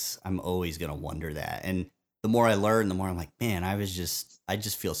 I'm always gonna wonder that. And the more I learn, the more I'm like, man, I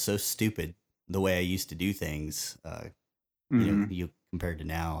just feel so stupid the way I used to do things. Mhm. You compared to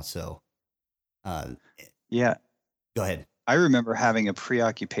now. So, uh, Yeah. go ahead. I remember having a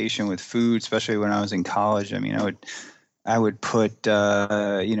preoccupation with food, especially when I was in college. I mean, I would put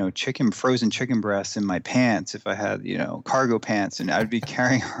frozen chicken breasts in my pants if I had, cargo pants, and I'd be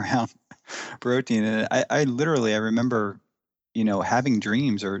carrying around protein. And I literally, I remember, having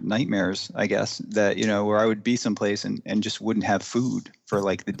dreams or nightmares, I guess, that, where I would be someplace and just wouldn't have food for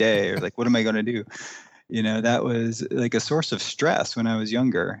like the day, or like, what am I going to do? That was like a source of stress when I was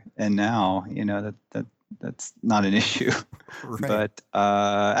younger. And now, that's not an issue. Right. But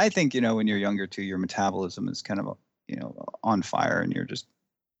I think, when you're younger too, your metabolism is kind of, on fire, and you're just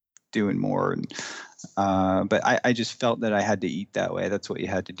doing more. And but I just felt that I had to eat that way. That's what you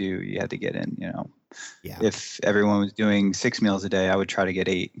had to do. You had to get in, Yeah. If everyone was doing 6 meals a day, I would try to get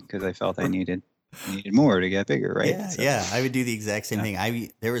 8, because I felt I needed more to get bigger, right? Yeah, So, yeah. I would do the exact same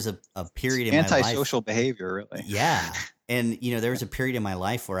thing. There was a period in my life. antisocial behavior, really. Yeah. And, there was a period in my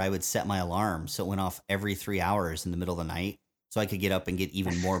life where I would set my alarm so it went off every 3 hours in the middle of the night so I could get up and get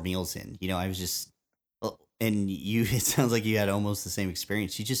even more meals in. I was just, and it sounds like you had almost the same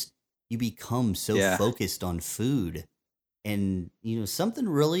experience. You become so Yeah. focused on food, and, something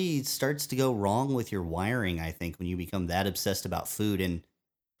really starts to go wrong with your wiring, I think, when you become that obsessed about food, and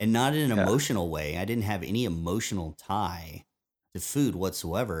not in an Yeah. emotional way. I didn't have any emotional tie to food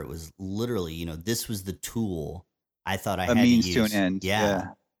whatsoever. It was literally, this was the tool I thought I A had to means to an use. end.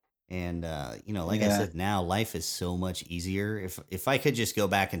 Yeah. And like I Yeah. said, now life is so much easier. If I could just go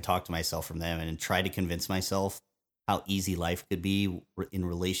back and talk to myself from them and try to convince myself how easy life could be in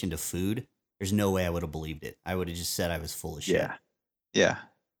relation to food, there's no way I would have believed it. I would have just said I was full of shit, Yeah. Yeah.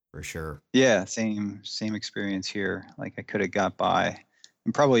 for sure. Yeah. Same experience here. Like, I could have got by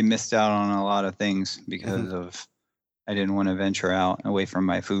and probably missed out on a lot of things because Mhm. of I didn't want to venture out away from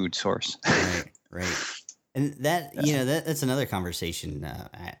my food source. Right. And that, that's another conversation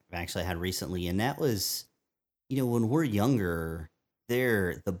I actually had recently. And that was, when we're younger,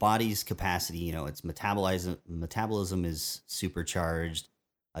 the body's capacity, its metabolism is supercharged.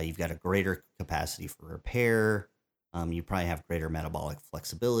 You've got a greater capacity for repair. You probably have greater metabolic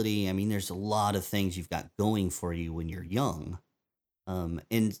flexibility. I mean, there's a lot of things you've got going for you when you're young.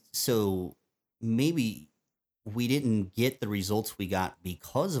 And so maybe we didn't get the results we got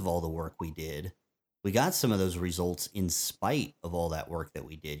because of all the work we did. We got some of those results in spite of all that work that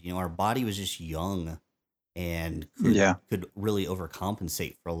we did. Our body was just young and Yeah. could really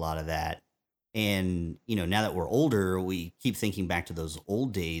overcompensate for a lot of that. And, now that we're older, we keep thinking back to those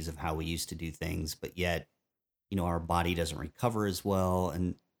old days of how we used to do things, but yet, our body doesn't recover as well.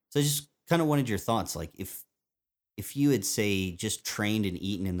 And so I just kind of wanted your thoughts. Like, if you had, say, just trained and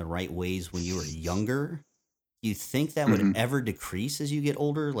eaten in the right ways when you were younger, do you think that would Mhm. ever decrease as you get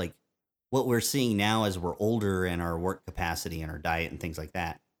older? Like, what we're seeing now as we're older and our work capacity and our diet and things like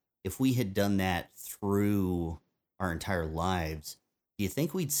that, if we had done that through our entire lives, do you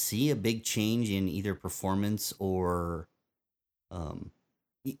think we'd see a big change in either performance or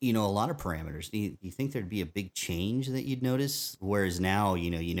A lot of parameters. Do you think there'd be a big change that you'd notice? Whereas now,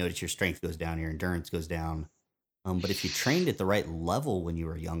 you notice your strength goes down, your endurance goes down. But if you trained at the right level when you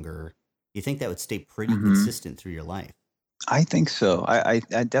were younger, do you think that would stay pretty Hmm. consistent through your life? I think so. I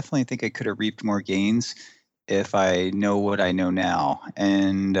definitely think I could have reaped more gains if I know what I know now.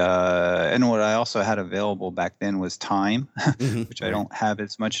 And what I also had available back then was time, which I Right. don't have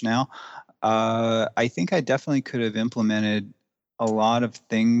as much now. I think I definitely could have implemented a lot of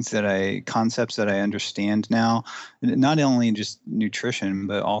concepts that I understand now, not only just nutrition,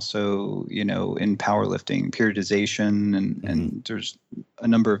 but also, in powerlifting, periodization, Hmm. and there's a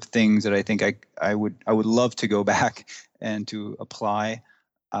number of things that I think I would love to go back and to apply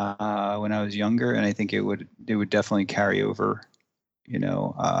when I was younger. And I think it would definitely carry over, you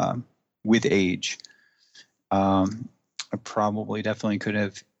know, uh, with age. I probably definitely could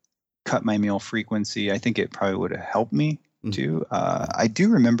have cut my meal frequency. I think it probably would have helped me too. I do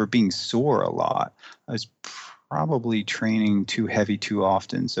remember being sore a lot. I was probably training too heavy too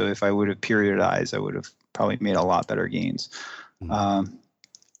often. So if I would have periodized, I would have probably made a lot better gains. Hmm. Um,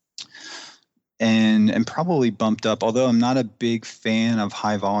 and probably bumped up. Although I'm not a big fan of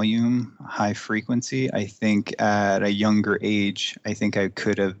high volume, high frequency, I think at a younger age, I think I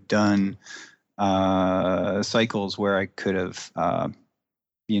could have done cycles where I could have done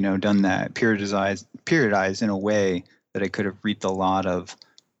that, periodized in a way that I could have reaped a lot of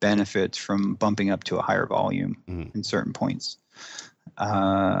benefits from bumping up to a higher volume Hmm. in certain points.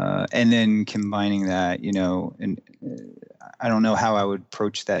 And then combining that, and I don't know how I would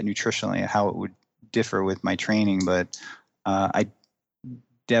approach that nutritionally, how it would differ with my training, but I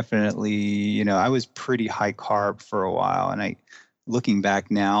definitely, I was pretty high carb for a while. And looking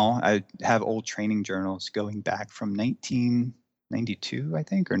back now, I have old training journals going back from 1992, I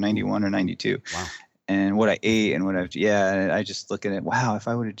think, or 91 or 92. Wow. And what I ate and I just look at it, wow, if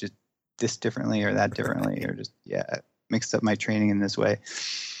I would have just this differently or that differently, or just, mixed up my training in this way.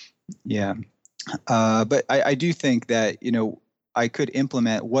 Yeah. But I do think that, I could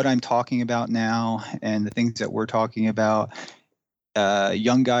implement what I'm talking about now and the things that we're talking about.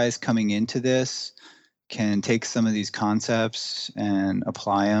 Young guys coming into this can take some of these concepts and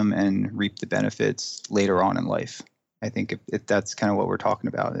apply them and reap the benefits later on in life. I think if that's kind of what we're talking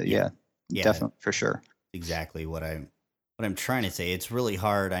about, Yeah. definitely, for sure. Exactly what I'm trying to say. It's really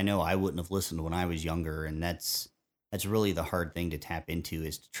hard. I know I wouldn't have listened when I was younger, and that's really the hard thing to tap into,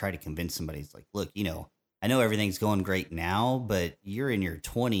 is to try to convince somebody. It's like, look, I know everything's going great now, but you're in your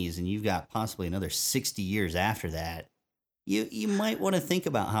 20s and you've got possibly another 60 years after that. You might want to think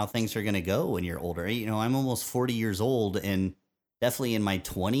about how things are going to go when you're older. I'm almost 40 years old, and definitely in my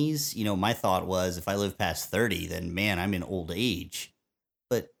 20s, my thought was, if I live past 30, then man, I'm in old age.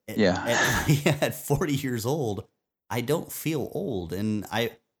 But Yeah. at 40 years old, I don't feel old, and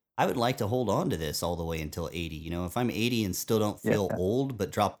I would like to hold on to this all the way until 80. If I'm 80 and still don't Yeah. feel old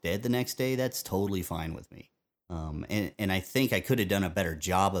but drop dead the next day, that's totally fine with me. And I think I could have done a better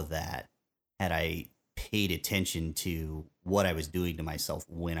job of that had I paid attention to what I was doing to myself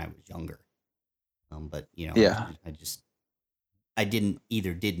when I was younger. But Yeah. I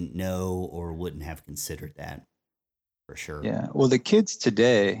didn't know or wouldn't have considered that, for sure. Yeah. Well, the kids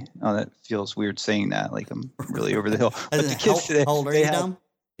today, oh, that feels weird saying that, like I'm really over the hill. But the kids today, How old are they you, have, Dom?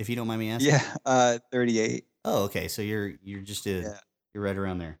 If you don't mind me asking. 38. Oh, okay. So you're just Yeah. you're right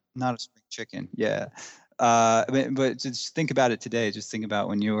around there. Not a spring chicken. Yeah. But just think about it today. Just think about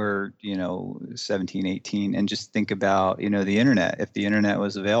when you were, 17, 18, and just think about, the internet. If the internet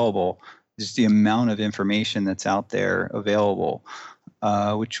was available, just the amount of information that's out there available,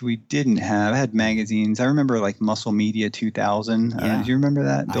 which we didn't have. I had magazines. I remember like Muscle Media 2000. Yeah, Do you remember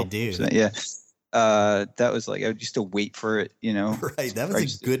that? I Bill do. Forbes? Yeah. That was like, I used to wait for it, Right. That was I a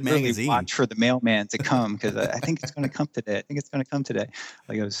used to good really magazine. watch for the mailman to come because I think it's going to come today. I think it's going to come today.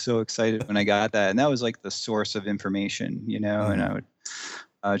 Like, I was so excited when I got that. And that was like the source of information, and I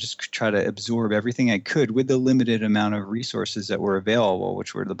would just try to absorb everything I could with the limited amount of resources that were available,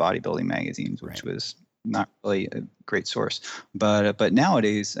 which were the bodybuilding magazines, which Right. was not really a great source. But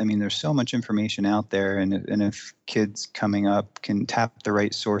nowadays, I mean, there's so much information out there, and if kids coming up can tap the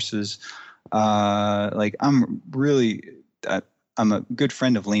right sources, like I'm a good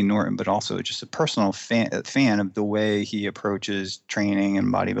friend of Lane Norton, but also just a personal fan of the way he approaches training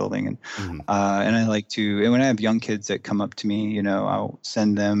and bodybuilding. And I like to, and when I have young kids that come up to me, I'll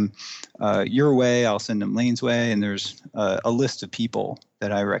send them your way, I'll send them Lane's way. And there's a list of people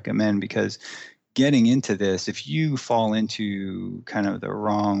that I recommend, because getting into this, if you fall into kind of the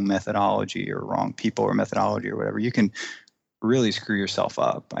wrong methodology or wrong people or methodology or whatever, you can really screw yourself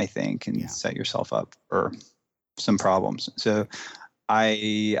up, I think, and set yourself up for some problems. So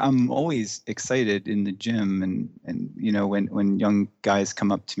I'm always excited in the gym, and when young guys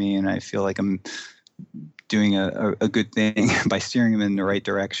come up to me and I feel like I'm doing a good thing by steering them in the right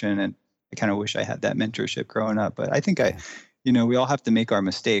direction, and I kind of wish I had that mentorship growing up. But I think we all have to make our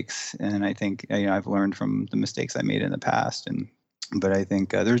mistakes, and I think I've learned from the mistakes I made in the past, but I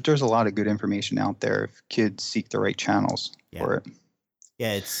think there's a lot of good information out there if kids seek the right channels for it.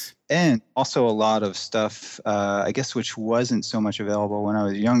 Yeah, and also a lot of stuff, I guess, which wasn't so much available when I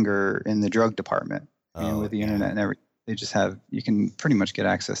was younger in the drug department. With the internet and everything, you can pretty much get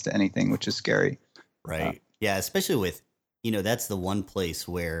access to anything, which is scary. Right. Yeah, especially with, that's the one place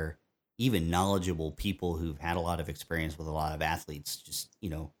where even knowledgeable people who've had a lot of experience with a lot of athletes just,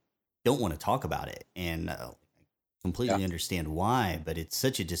 don't want to talk about it. And I completely understand why, but it's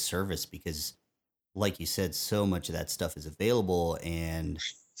such a disservice because, like you said, so much of that stuff is available, and,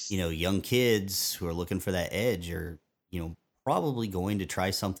 young kids who are looking for that edge are, probably going to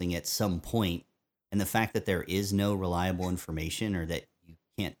try something at some point. And the fact that there is no reliable information, or that you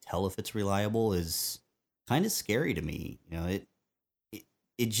can't tell if it's reliable, is kind of scary to me.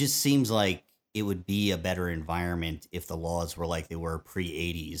 It just seems like it would be a better environment if the laws were like they were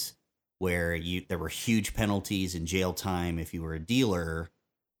pre-'80s, where there were huge penalties and jail time if you were a dealer,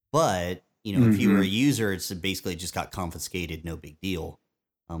 but if you were a user, it's basically just got confiscated, no big deal.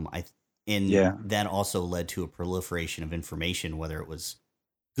 That also led to a proliferation of information, whether it was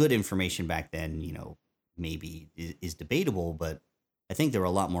good information back then, maybe is debatable, but I think there were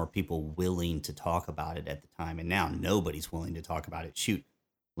a lot more people willing to talk about it at the time, and now nobody's willing to talk about it. Shoot,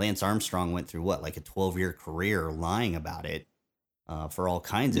 Lance Armstrong went through like a 12-year career lying about it for all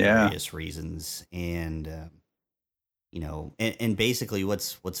kinds of various reasons, and and basically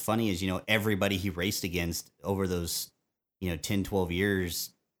what's funny is, everybody he raced against over those 10, 12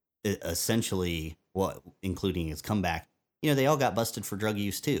 years, essentially, including his comeback, they all got busted for drug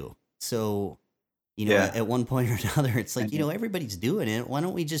use too. So, at one point or another, it's like, everybody's doing it. Why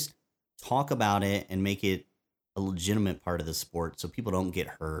don't we just talk about it and make it a legitimate part of the sport so people don't get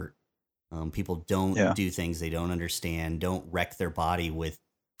hurt? People don't do things they don't understand, don't wreck their body with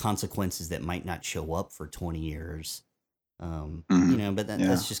consequences that might not show up for 20 years. But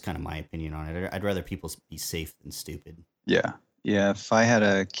that's just kind of my opinion on it. I'd rather people be safe than stupid. Yeah. Yeah, if I had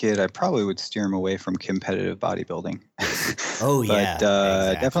a kid, I probably would steer him away from competitive bodybuilding. Oh, yeah.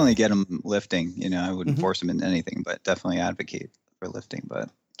 But definitely get him lifting. I wouldn't force him into anything, but definitely advocate for lifting. But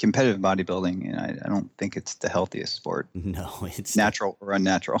competitive bodybuilding, I don't think it's the healthiest sport. No, it's natural or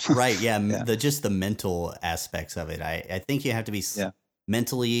unnatural. Right, yeah. Just the mental aspects of it. I think you have to be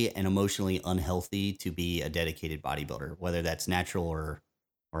mentally and emotionally unhealthy to be a dedicated bodybuilder, whether that's natural or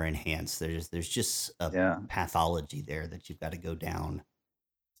enhanced. There's just a pathology there that you've got to go down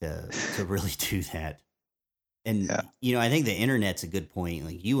to really do that. And I think the internet's a good point.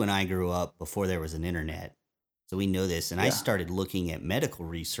 Like, you and I grew up before there was an internet, so we know this. And I started looking at medical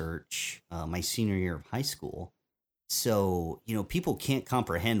research my senior year of high school. So, people can't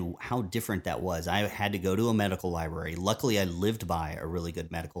comprehend how different that was. I had to go to a medical library. Luckily, I lived by a really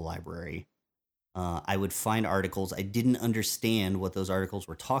good medical library. I would find articles. I didn't understand what those articles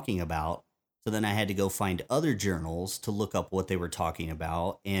were talking about. So then I had to go find other journals to look up what they were talking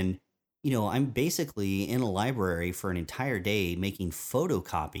about. And, I'm basically in a library for an entire day making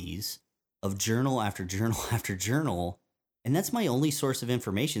photocopies of journal after journal after journal. And that's my only source of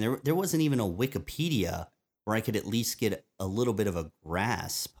information. There wasn't even a Wikipedia where I could at least get a little bit of a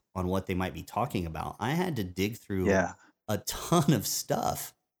grasp on what they might be talking about. I had to dig through a ton of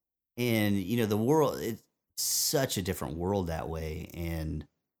stuff. And, the world, it's such a different world that way. And,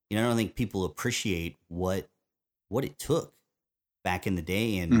 I don't think people appreciate what it took back in the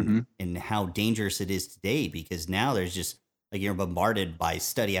day and how dangerous it is today, because now there's just like, you're bombarded by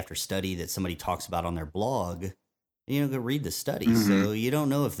study after study that somebody talks about on their blog. And, go read the study. So you don't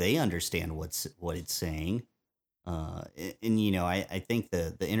know if they understand what it's saying. I think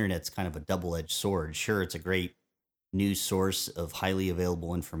the internet's kind of a double-edged sword. Sure, it's a great news source of highly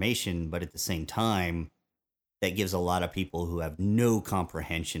available information, but at the same time, that gives a lot of people who have no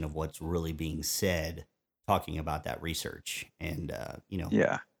comprehension of what's really being said talking about that research, and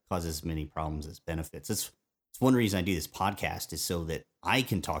causes many problems as benefits. It's one reason I do this podcast, is so that I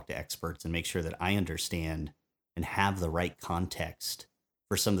can talk to experts and make sure that I understand and have the right context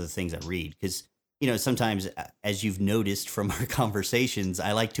for some of the things I read. Because sometimes, as you've noticed from our conversations,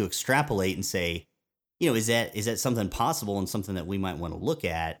 I like to extrapolate and say, is that something possible and something that we might want to look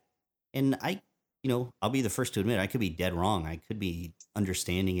at? And I'll be the first to admit I could be dead wrong. I could be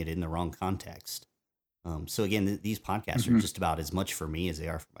understanding it in the wrong context. So again, these podcasts are just about as much for me as they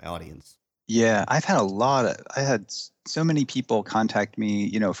are for my audience. Yeah, I had so many people contact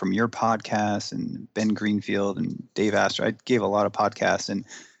me, from your podcast and Ben Greenfield and Dave Astor. I gave a lot of podcasts, and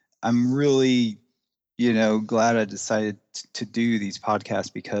I'm really, glad I decided to do these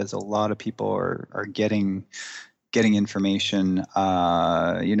podcasts because a lot of people are getting information,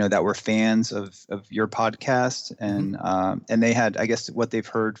 that were fans of your podcast, and they had, I guess, what they've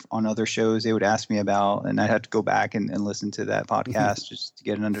heard on other shows, they would ask me about, and I had to go back and listen to that podcast just to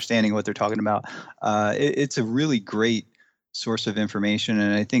get an understanding of what they're talking about. It's a really great source of information,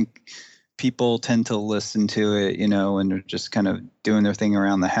 and I think people tend to listen to it, and they're just kind of doing their thing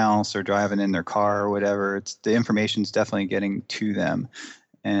around the house or driving in their car or whatever. It's the information's definitely getting to them.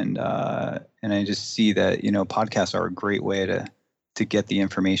 And I just see that podcasts are a great way to get the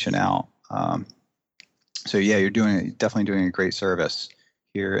information out. So yeah, you're definitely doing a great service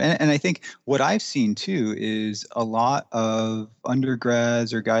here. And I think what I've seen too is a lot of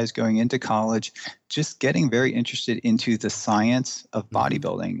undergrads or guys going into college just getting very interested into the science of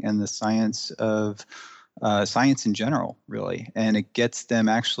bodybuilding and the science of science in general, really. And it gets them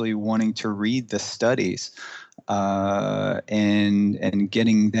actually wanting to read the studies. And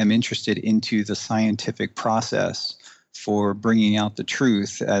getting them interested into the scientific process for bringing out the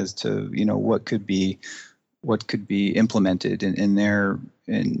truth as to what could be implemented in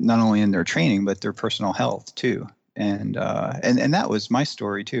not only in their training but their personal health too. And that was my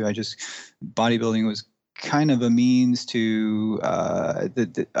story too. Bodybuilding was kind of a means to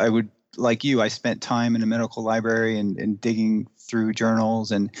I would, like you, I spent time in a medical library and digging through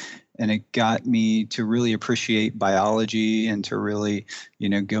journals, and it got me to really appreciate biology and to really,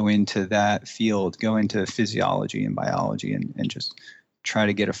 go into that field, go into physiology and biology, and just try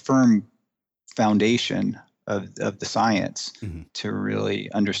to get a firm foundation of the science to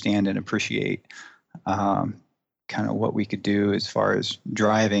really understand and appreciate kind of what we could do as far as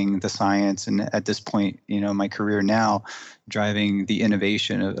driving the science. And at this point, my career now, driving the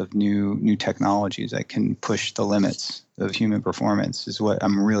innovation of new technologies that can push the limits of human performance is what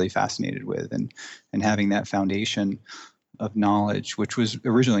I'm really fascinated with. And having that foundation of knowledge, which was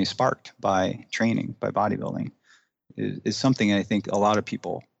originally sparked by training, by bodybuilding, is something I think a lot of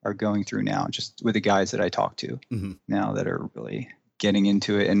people are going through now, just with the guys that I talk to now that are really getting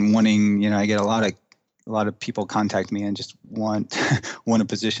into it and wanting, I get a lot of people contact me and just want a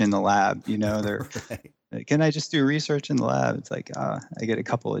position in the lab. They're Right. like, can I just do research in the lab? It's like, I get a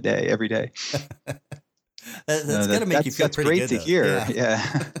couple a day, every day. That's got to make you feel that's pretty great good, to though. hear.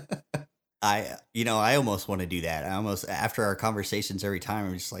 Yeah. I almost want to do that. After our conversations every time,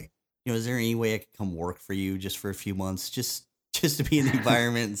 I'm just like, is there any way I could come work for you just for a few months, just to be in the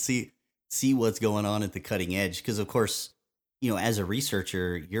environment and see what's going on at the cutting edge? Because of course, as a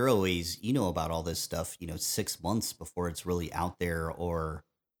researcher, you're always, about all this stuff, 6 months before it's really out there, or,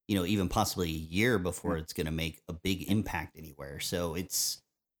 even possibly a year before it's going to make a big impact anywhere. So it's,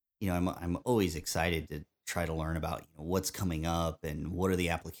 I'm always excited to try to learn about what's coming up and what are the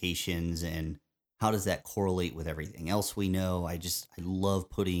applications and how does that correlate with everything else we know. I love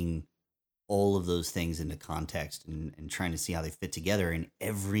putting all of those things into context and trying to see how they fit together. And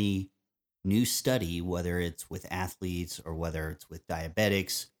every new study, whether it's with athletes or whether it's with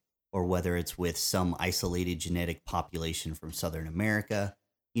diabetics or whether it's with some isolated genetic population from Southern America,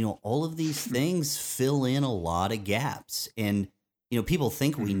 all of these things fill in a lot of gaps. And, people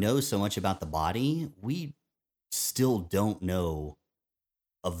think we know so much about the body. We still don't know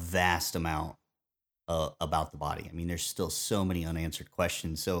a vast amount about the body. I mean, there's still so many unanswered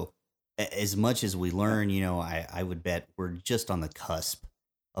questions. So as much as we learn, I would bet we're just on the cusp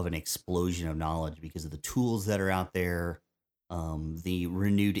of an explosion of knowledge because of the tools that are out there, the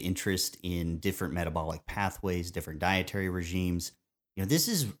renewed interest in different metabolic pathways, different dietary regimes. This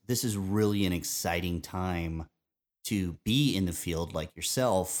is really an exciting time to be in the field like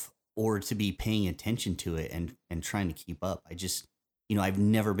yourself, or to be paying attention to it and trying to keep up. I've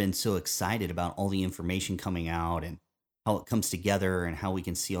never been so excited about all the information coming out and how it comes together and how we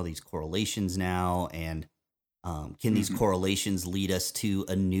can see all these correlations now. And can these correlations lead us to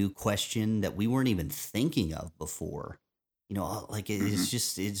a new question that we weren't even thinking of before?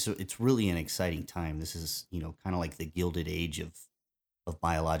 It's really an exciting time. This is, kind of like the Gilded Age of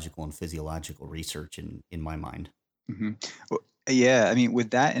biological and physiological research in my mind. Well, yeah, I mean,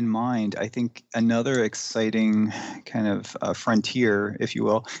 with that in mind, I think another exciting kind of frontier, if you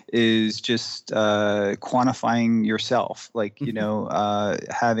will, is just quantifying yourself. Like,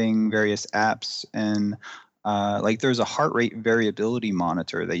 having various apps and like there's a heart rate variability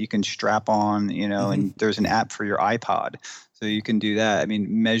monitor that you can strap on, and there's an app for your iPod, so you can do that. I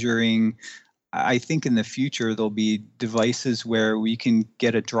mean, measuring I think in the future there'll be devices where we can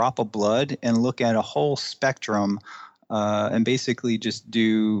get a drop of blood and look at a whole spectrum, and basically just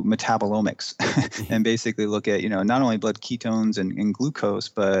do metabolomics and basically look at, not only blood ketones and glucose,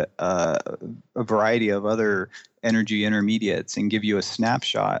 but a variety of other energy intermediates, and give you a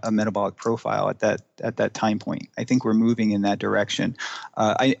snapshot, a metabolic profile at that time point. I think we're moving in that direction.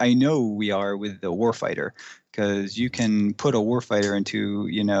 I know we are with the warfighter, because you can put a warfighter into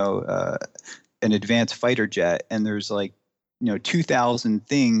an advanced fighter jet, and there's 2,000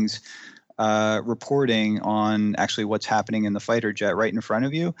 things reporting on actually what's happening in the fighter jet right in front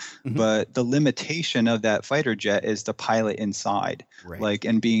of you. Mhm. But the limitation of that fighter jet is the pilot inside, Right.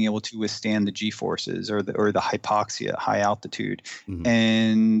 and being able to withstand the G forces or the hypoxia, high altitude. Mhm.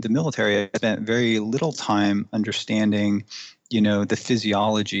 And the military spent very little time understanding the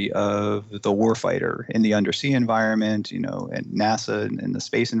physiology of the warfighter in the undersea environment, and NASA and in the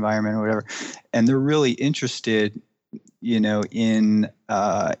space environment or whatever. And they're really interested in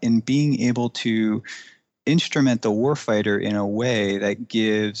being able to instrument the warfighter in a way that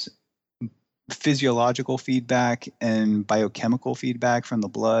gives physiological feedback and biochemical feedback from the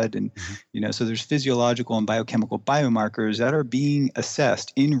blood. And Mhm. so there's physiological and biochemical biomarkers that are being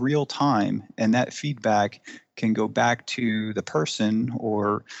assessed in real time, and that feedback can go back to the person,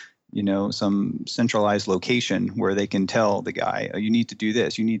 or some centralized location where they can tell the guy, oh, you need to do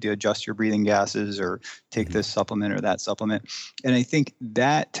this, you need to adjust your breathing gases, or take Mhm. this supplement or that supplement. And I think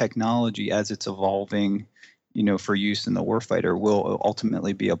that technology, as it's evolving, for use in the warfighter, will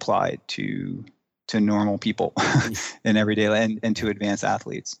ultimately be applied to normal people in everyday life, and to Yeah. advanced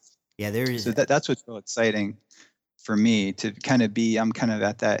athletes. Yeah, there So is. that's what's so exciting for me, to kind of I'm kind of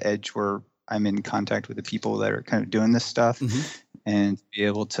at that edge where I'm in contact with the people that are kind of doing this stuff, Mhm. and be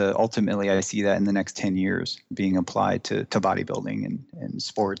able to ultimately, I see that in the next 10 years being applied to bodybuilding and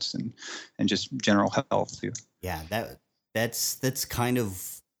sports, and just general health too. Yeah, that's kind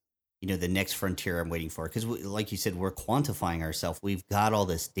of the next frontier I'm waiting for, because like you said, we're quantifying ourselves. We've got all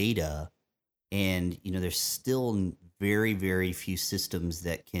this data, and there's still very, very few systems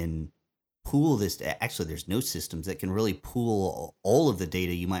that can pool this. Actually, there's no systems that can really pool all of the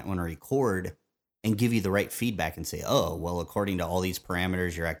data you might want to record and give you the right feedback and say, oh, well, according to all these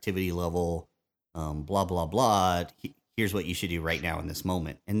parameters, your activity level, blah blah blah, here's what you should do right now in this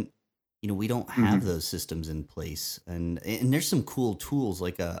moment. And we don't have Hmm. those systems in place. And there's some cool tools,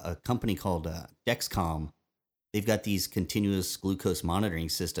 like a company called Dexcom. They've got these continuous glucose monitoring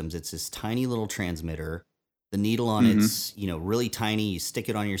systems. It's this tiny little transmitter. The needle on Hmm. it's, really tiny. You stick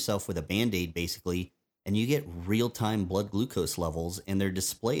it on yourself with a Band-Aid, basically, and you get real-time blood glucose levels, and they're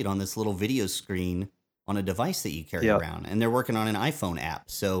displayed on this little video screen on a device that you carry Yep. around. And they're working on an iPhone app.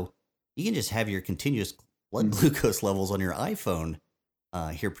 So you can just have your continuous blood Mm. glucose levels on your iPhone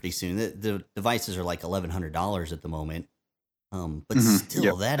here pretty soon. The devices are like $1,100 at the moment. But Hmm. still,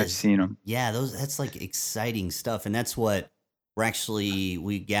 Yep. that I've is, seen them. yeah, that's like exciting stuff. And that's what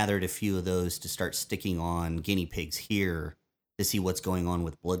we gathered a few of those to start sticking on guinea pigs here to see what's going on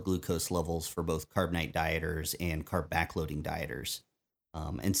with blood glucose levels for both carb night dieters and carb backloading dieters.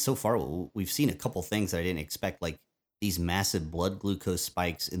 And so far, we've seen a couple things that I didn't expect, like these massive blood glucose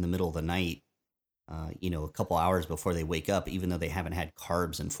spikes in the middle of the night, a couple hours before they wake up, even though they haven't had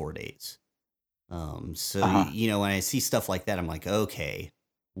carbs in 4 days. So Uh-huh. when I see stuff like that, I'm like, okay,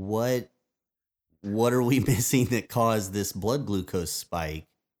 what are we missing that caused this blood glucose spike?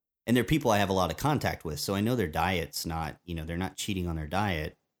 And they're people I have a lot of contact with, so I know their diet's not, they're not cheating on their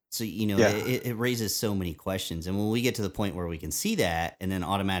diet. So Yeah. it raises so many questions. And when we get to the point where we can see that, and then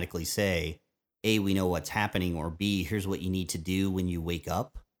automatically say, A, we know what's happening, or B, here's what you need to do when you wake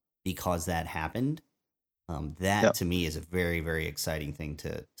up because that happened. That Yep. to me is a very, very exciting thing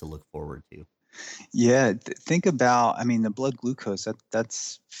to look forward to. Yeah, think about, I mean, the blood glucose,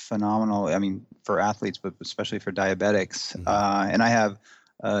 that's phenomenal. I mean, for athletes, but especially for diabetics. Hmm. And I have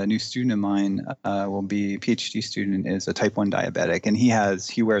a new student of mine, will be a PhD student, is a type 1 diabetic, and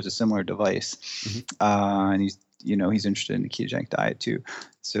he wears a similar device. Hmm. And he's interested in the ketogenic diet too.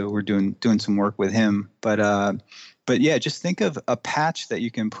 So we're doing some work with him. But yeah, just think of a patch that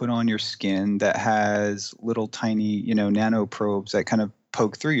you can put on your skin that has little tiny, nano probes that kind of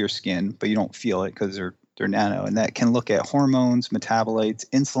poke through your skin, but you don't feel it because they're nano, and that can look at hormones, metabolites,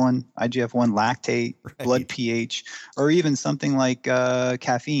 insulin, IGF-1, lactate, blood Right. pH, or even something like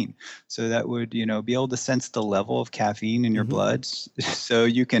caffeine. So that would, be able to sense the level of caffeine in your Hmm. blood, so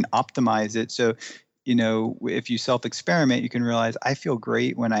you can optimize it. So if you self-experiment, you can realize I feel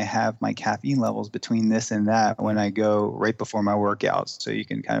great when I have my caffeine levels between this and that when I go right before my workouts. So you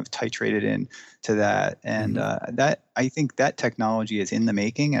can kind of titrate it in to that. And I think that technology is in the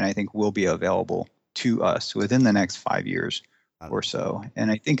making, and I think will be available to us within the next 5 years or so.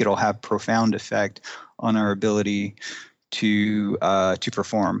 And I think it'll have profound effect on our ability to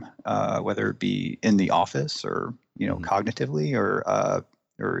perform, whether it be in the office or cognitively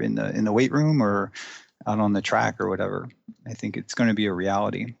or in the weight room or out on the track or whatever. I think it's going to be a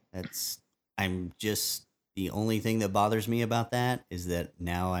reality. The only thing that bothers me about that is that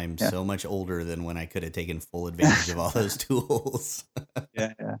now I'm so much older than when I could have taken full advantage of all those tools.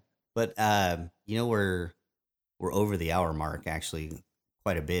 Yeah. But we're over the hour mark, actually,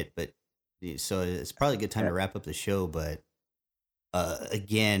 quite a bit. But so it's probably a good time to wrap up the show. But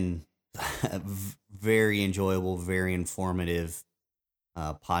again, very enjoyable, very informative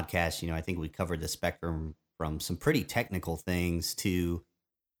podcast. I think we covered the spectrum from some pretty technical things to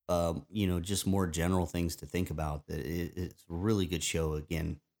just more general things to think about. It's a really good show.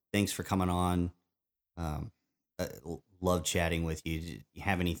 Again, thanks for coming on. Love chatting with you. Do you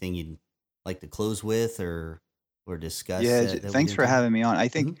have anything you'd like to close with or discuss? Yeah, thanks for having me on. I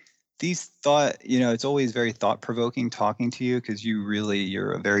think these it's always very thought-provoking talking to you because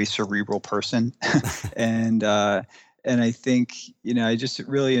you're a very cerebral person. And I think, I just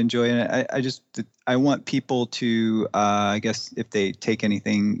really enjoy it. I want people to, I guess if they take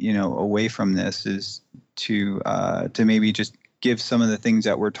anything, away from this is to maybe just give some of the things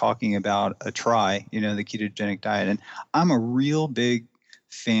that we're talking about a try, the ketogenic diet. And I'm a real big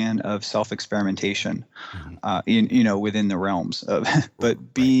fan of self-experimentation, within the realms of, but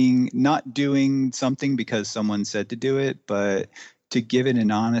not doing something because someone said to do it, but to give it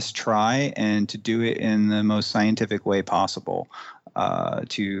an honest try and to do it in the most scientific way possible,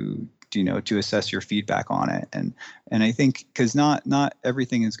 to assess your feedback on it. And I think because not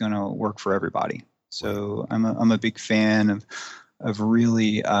everything is going to work for everybody. So I'm a big fan of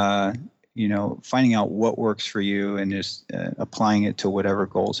really, finding out what works for you and just applying it to whatever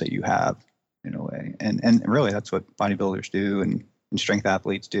goals that you have in a way. And really that's what bodybuilders do and strength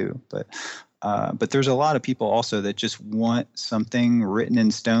athletes do. But there's a lot of people also that just want something written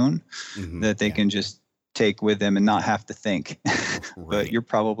in stone that they can just take with them and not have to think. But you're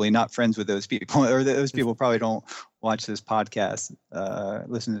probably not friends with those people, or those people probably don't watch this podcast,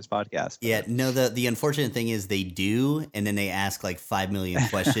 listen to this podcast. Yeah, no, the unfortunate thing is they do, and then they ask like 5 million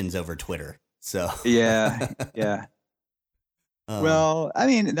questions over Twitter. So yeah. Well, I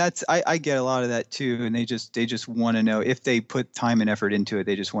mean, I get a lot of that too, and they just want to know if they put time and effort into it.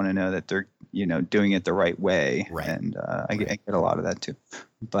 They just want to know that they're doing it the right way, and I get a lot of that too.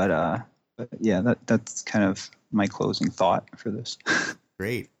 But yeah, that's kind of my closing thought for this.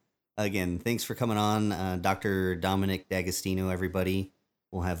 Great. Again, thanks for coming on, Dr. Dominic D'Agostino. Everybody,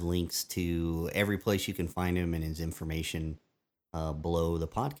 we'll have links to every place you can find him and his information below the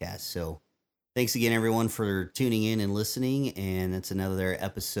podcast. So. Thanks again, everyone, for tuning in and listening, and that's another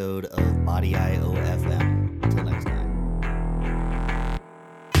episode of Body BIOFM. Until next time.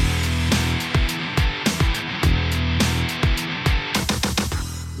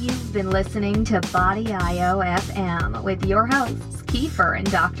 You've been listening to Body BIOFM with your hosts, Kiefer and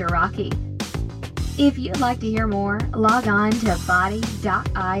Dr. Rocky. If you'd like to hear more, log on to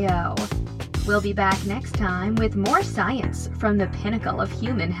body.io. We'll be back next time with more science from the pinnacle of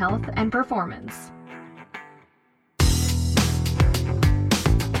human health and performance.